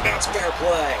 Turnabout's fair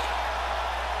play.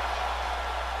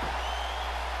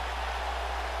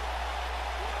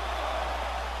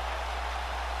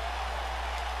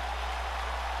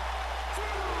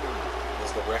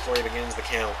 As the referee begins the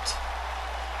count.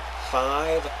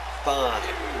 5-5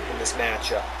 in this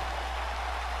matchup.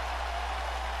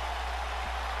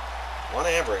 On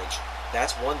average,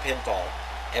 that's 1 pinfall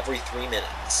every 3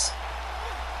 minutes.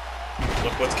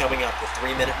 Look what's coming up, the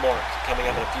 3-minute mark, coming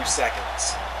up in a few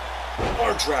seconds.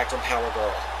 Arm drag from Power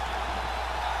Girl.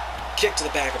 Kick to the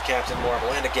back of Captain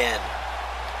Marvel, and again.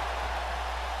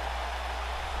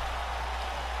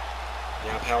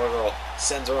 Now Power Girl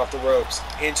sends her off the ropes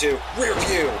into rear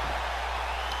view.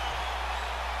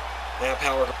 Now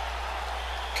Power Girl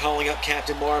calling up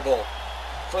Captain Marvel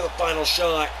for the final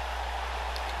shot.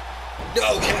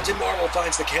 No, Captain Marvel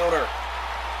finds the counter.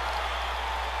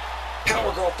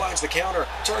 Power Girl finds the counter,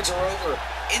 turns her over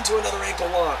into another ankle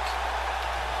lock.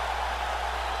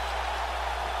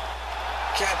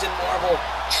 Captain Marvel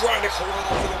trying to corral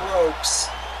for the ropes.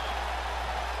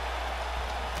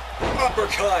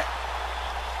 Uppercut.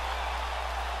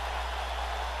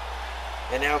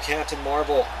 And now Captain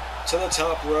Marvel to the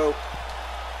top rope.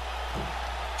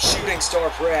 Shooting star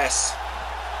press.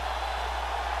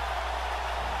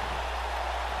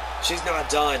 She's not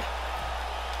done.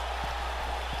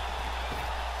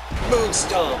 Moon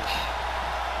stomp.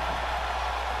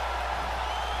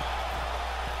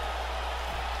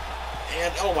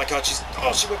 And oh my god,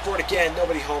 she went for it again.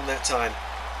 Nobody home that time.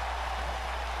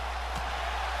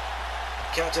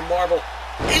 Captain Marvel,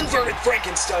 inverted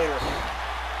Frankensteiner.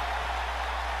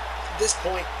 At this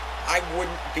point, I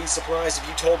wouldn't be surprised if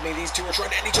you told me these two are trying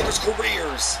to end each other's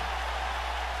careers.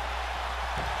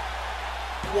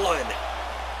 1,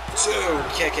 2,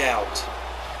 kick out.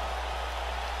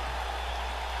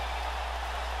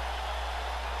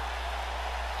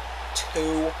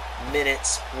 Two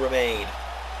minutes remain.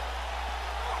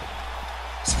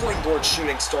 Springboard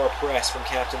shooting star press from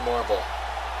Captain Marvel.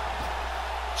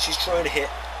 She's trying to hit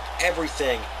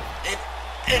everything and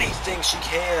anything she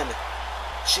can.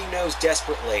 She knows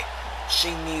desperately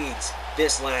she needs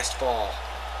this last fall.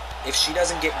 If she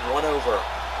doesn't get one over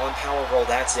on Power Girl,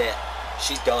 that's it.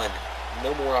 She's done.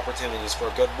 No more opportunities for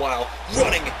a good while.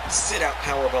 Running sit-out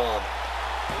powerbomb.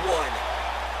 1,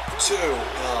 2,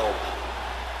 no.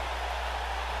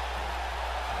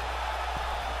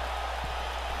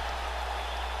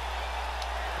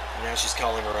 And now she's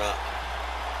calling her up.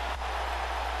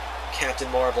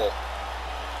 Captain Marvel.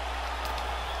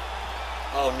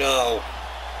 Oh no.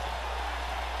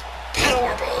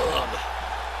 Powerbomb!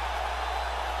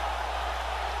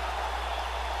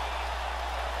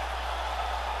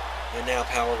 And now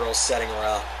Power Girl's setting her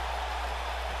up.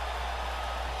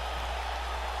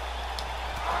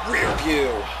 Rear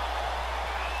view.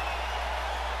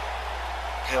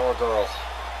 Power Girl.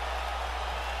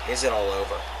 Is it all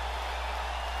over?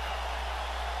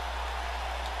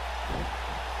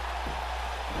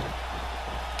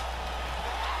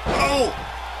 Oh!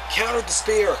 Countered the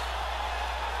spear.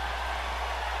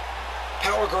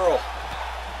 Power Girl.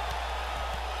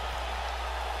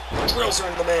 Drills her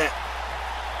into the mat.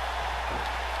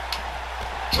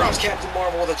 Drops Captain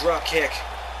Marvel with a drop kick.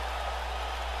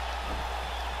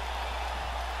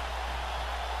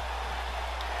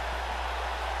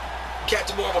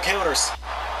 Captain Marvel counters.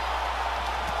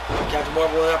 Captain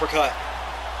Marvel and uppercut.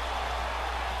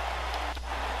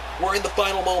 We're in the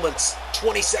final moments.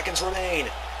 20 seconds remain.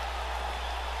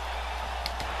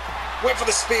 Went for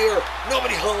the spear.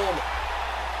 Nobody home.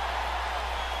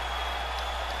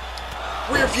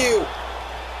 Rear view.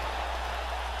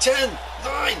 10,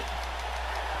 9.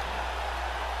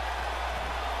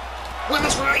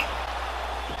 Women's right.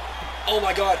 Oh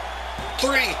my God.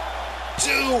 3,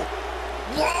 2,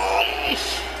 1.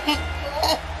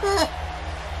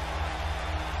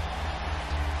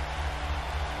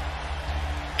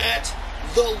 At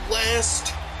the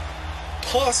last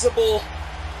possible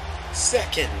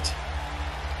second.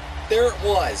 There it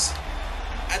was.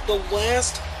 At the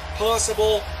last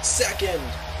possible second.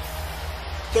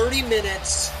 30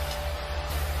 minutes.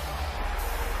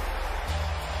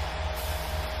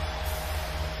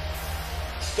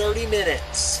 30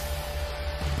 minutes.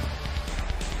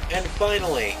 And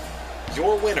finally,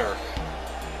 your winner,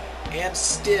 and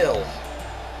still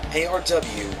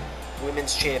ARW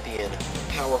Women's Champion,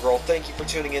 Power Girl. Thank you for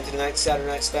tuning in to tonight's Saturday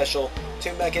Night Special.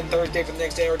 Tune back in Thursday for the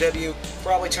next ARW.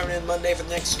 Probably tune in Monday for the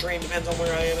next stream. Depends on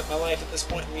where I am in my life at this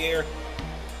point in the year.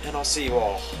 And I'll see you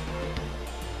all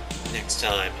next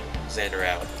time. Xander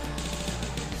out.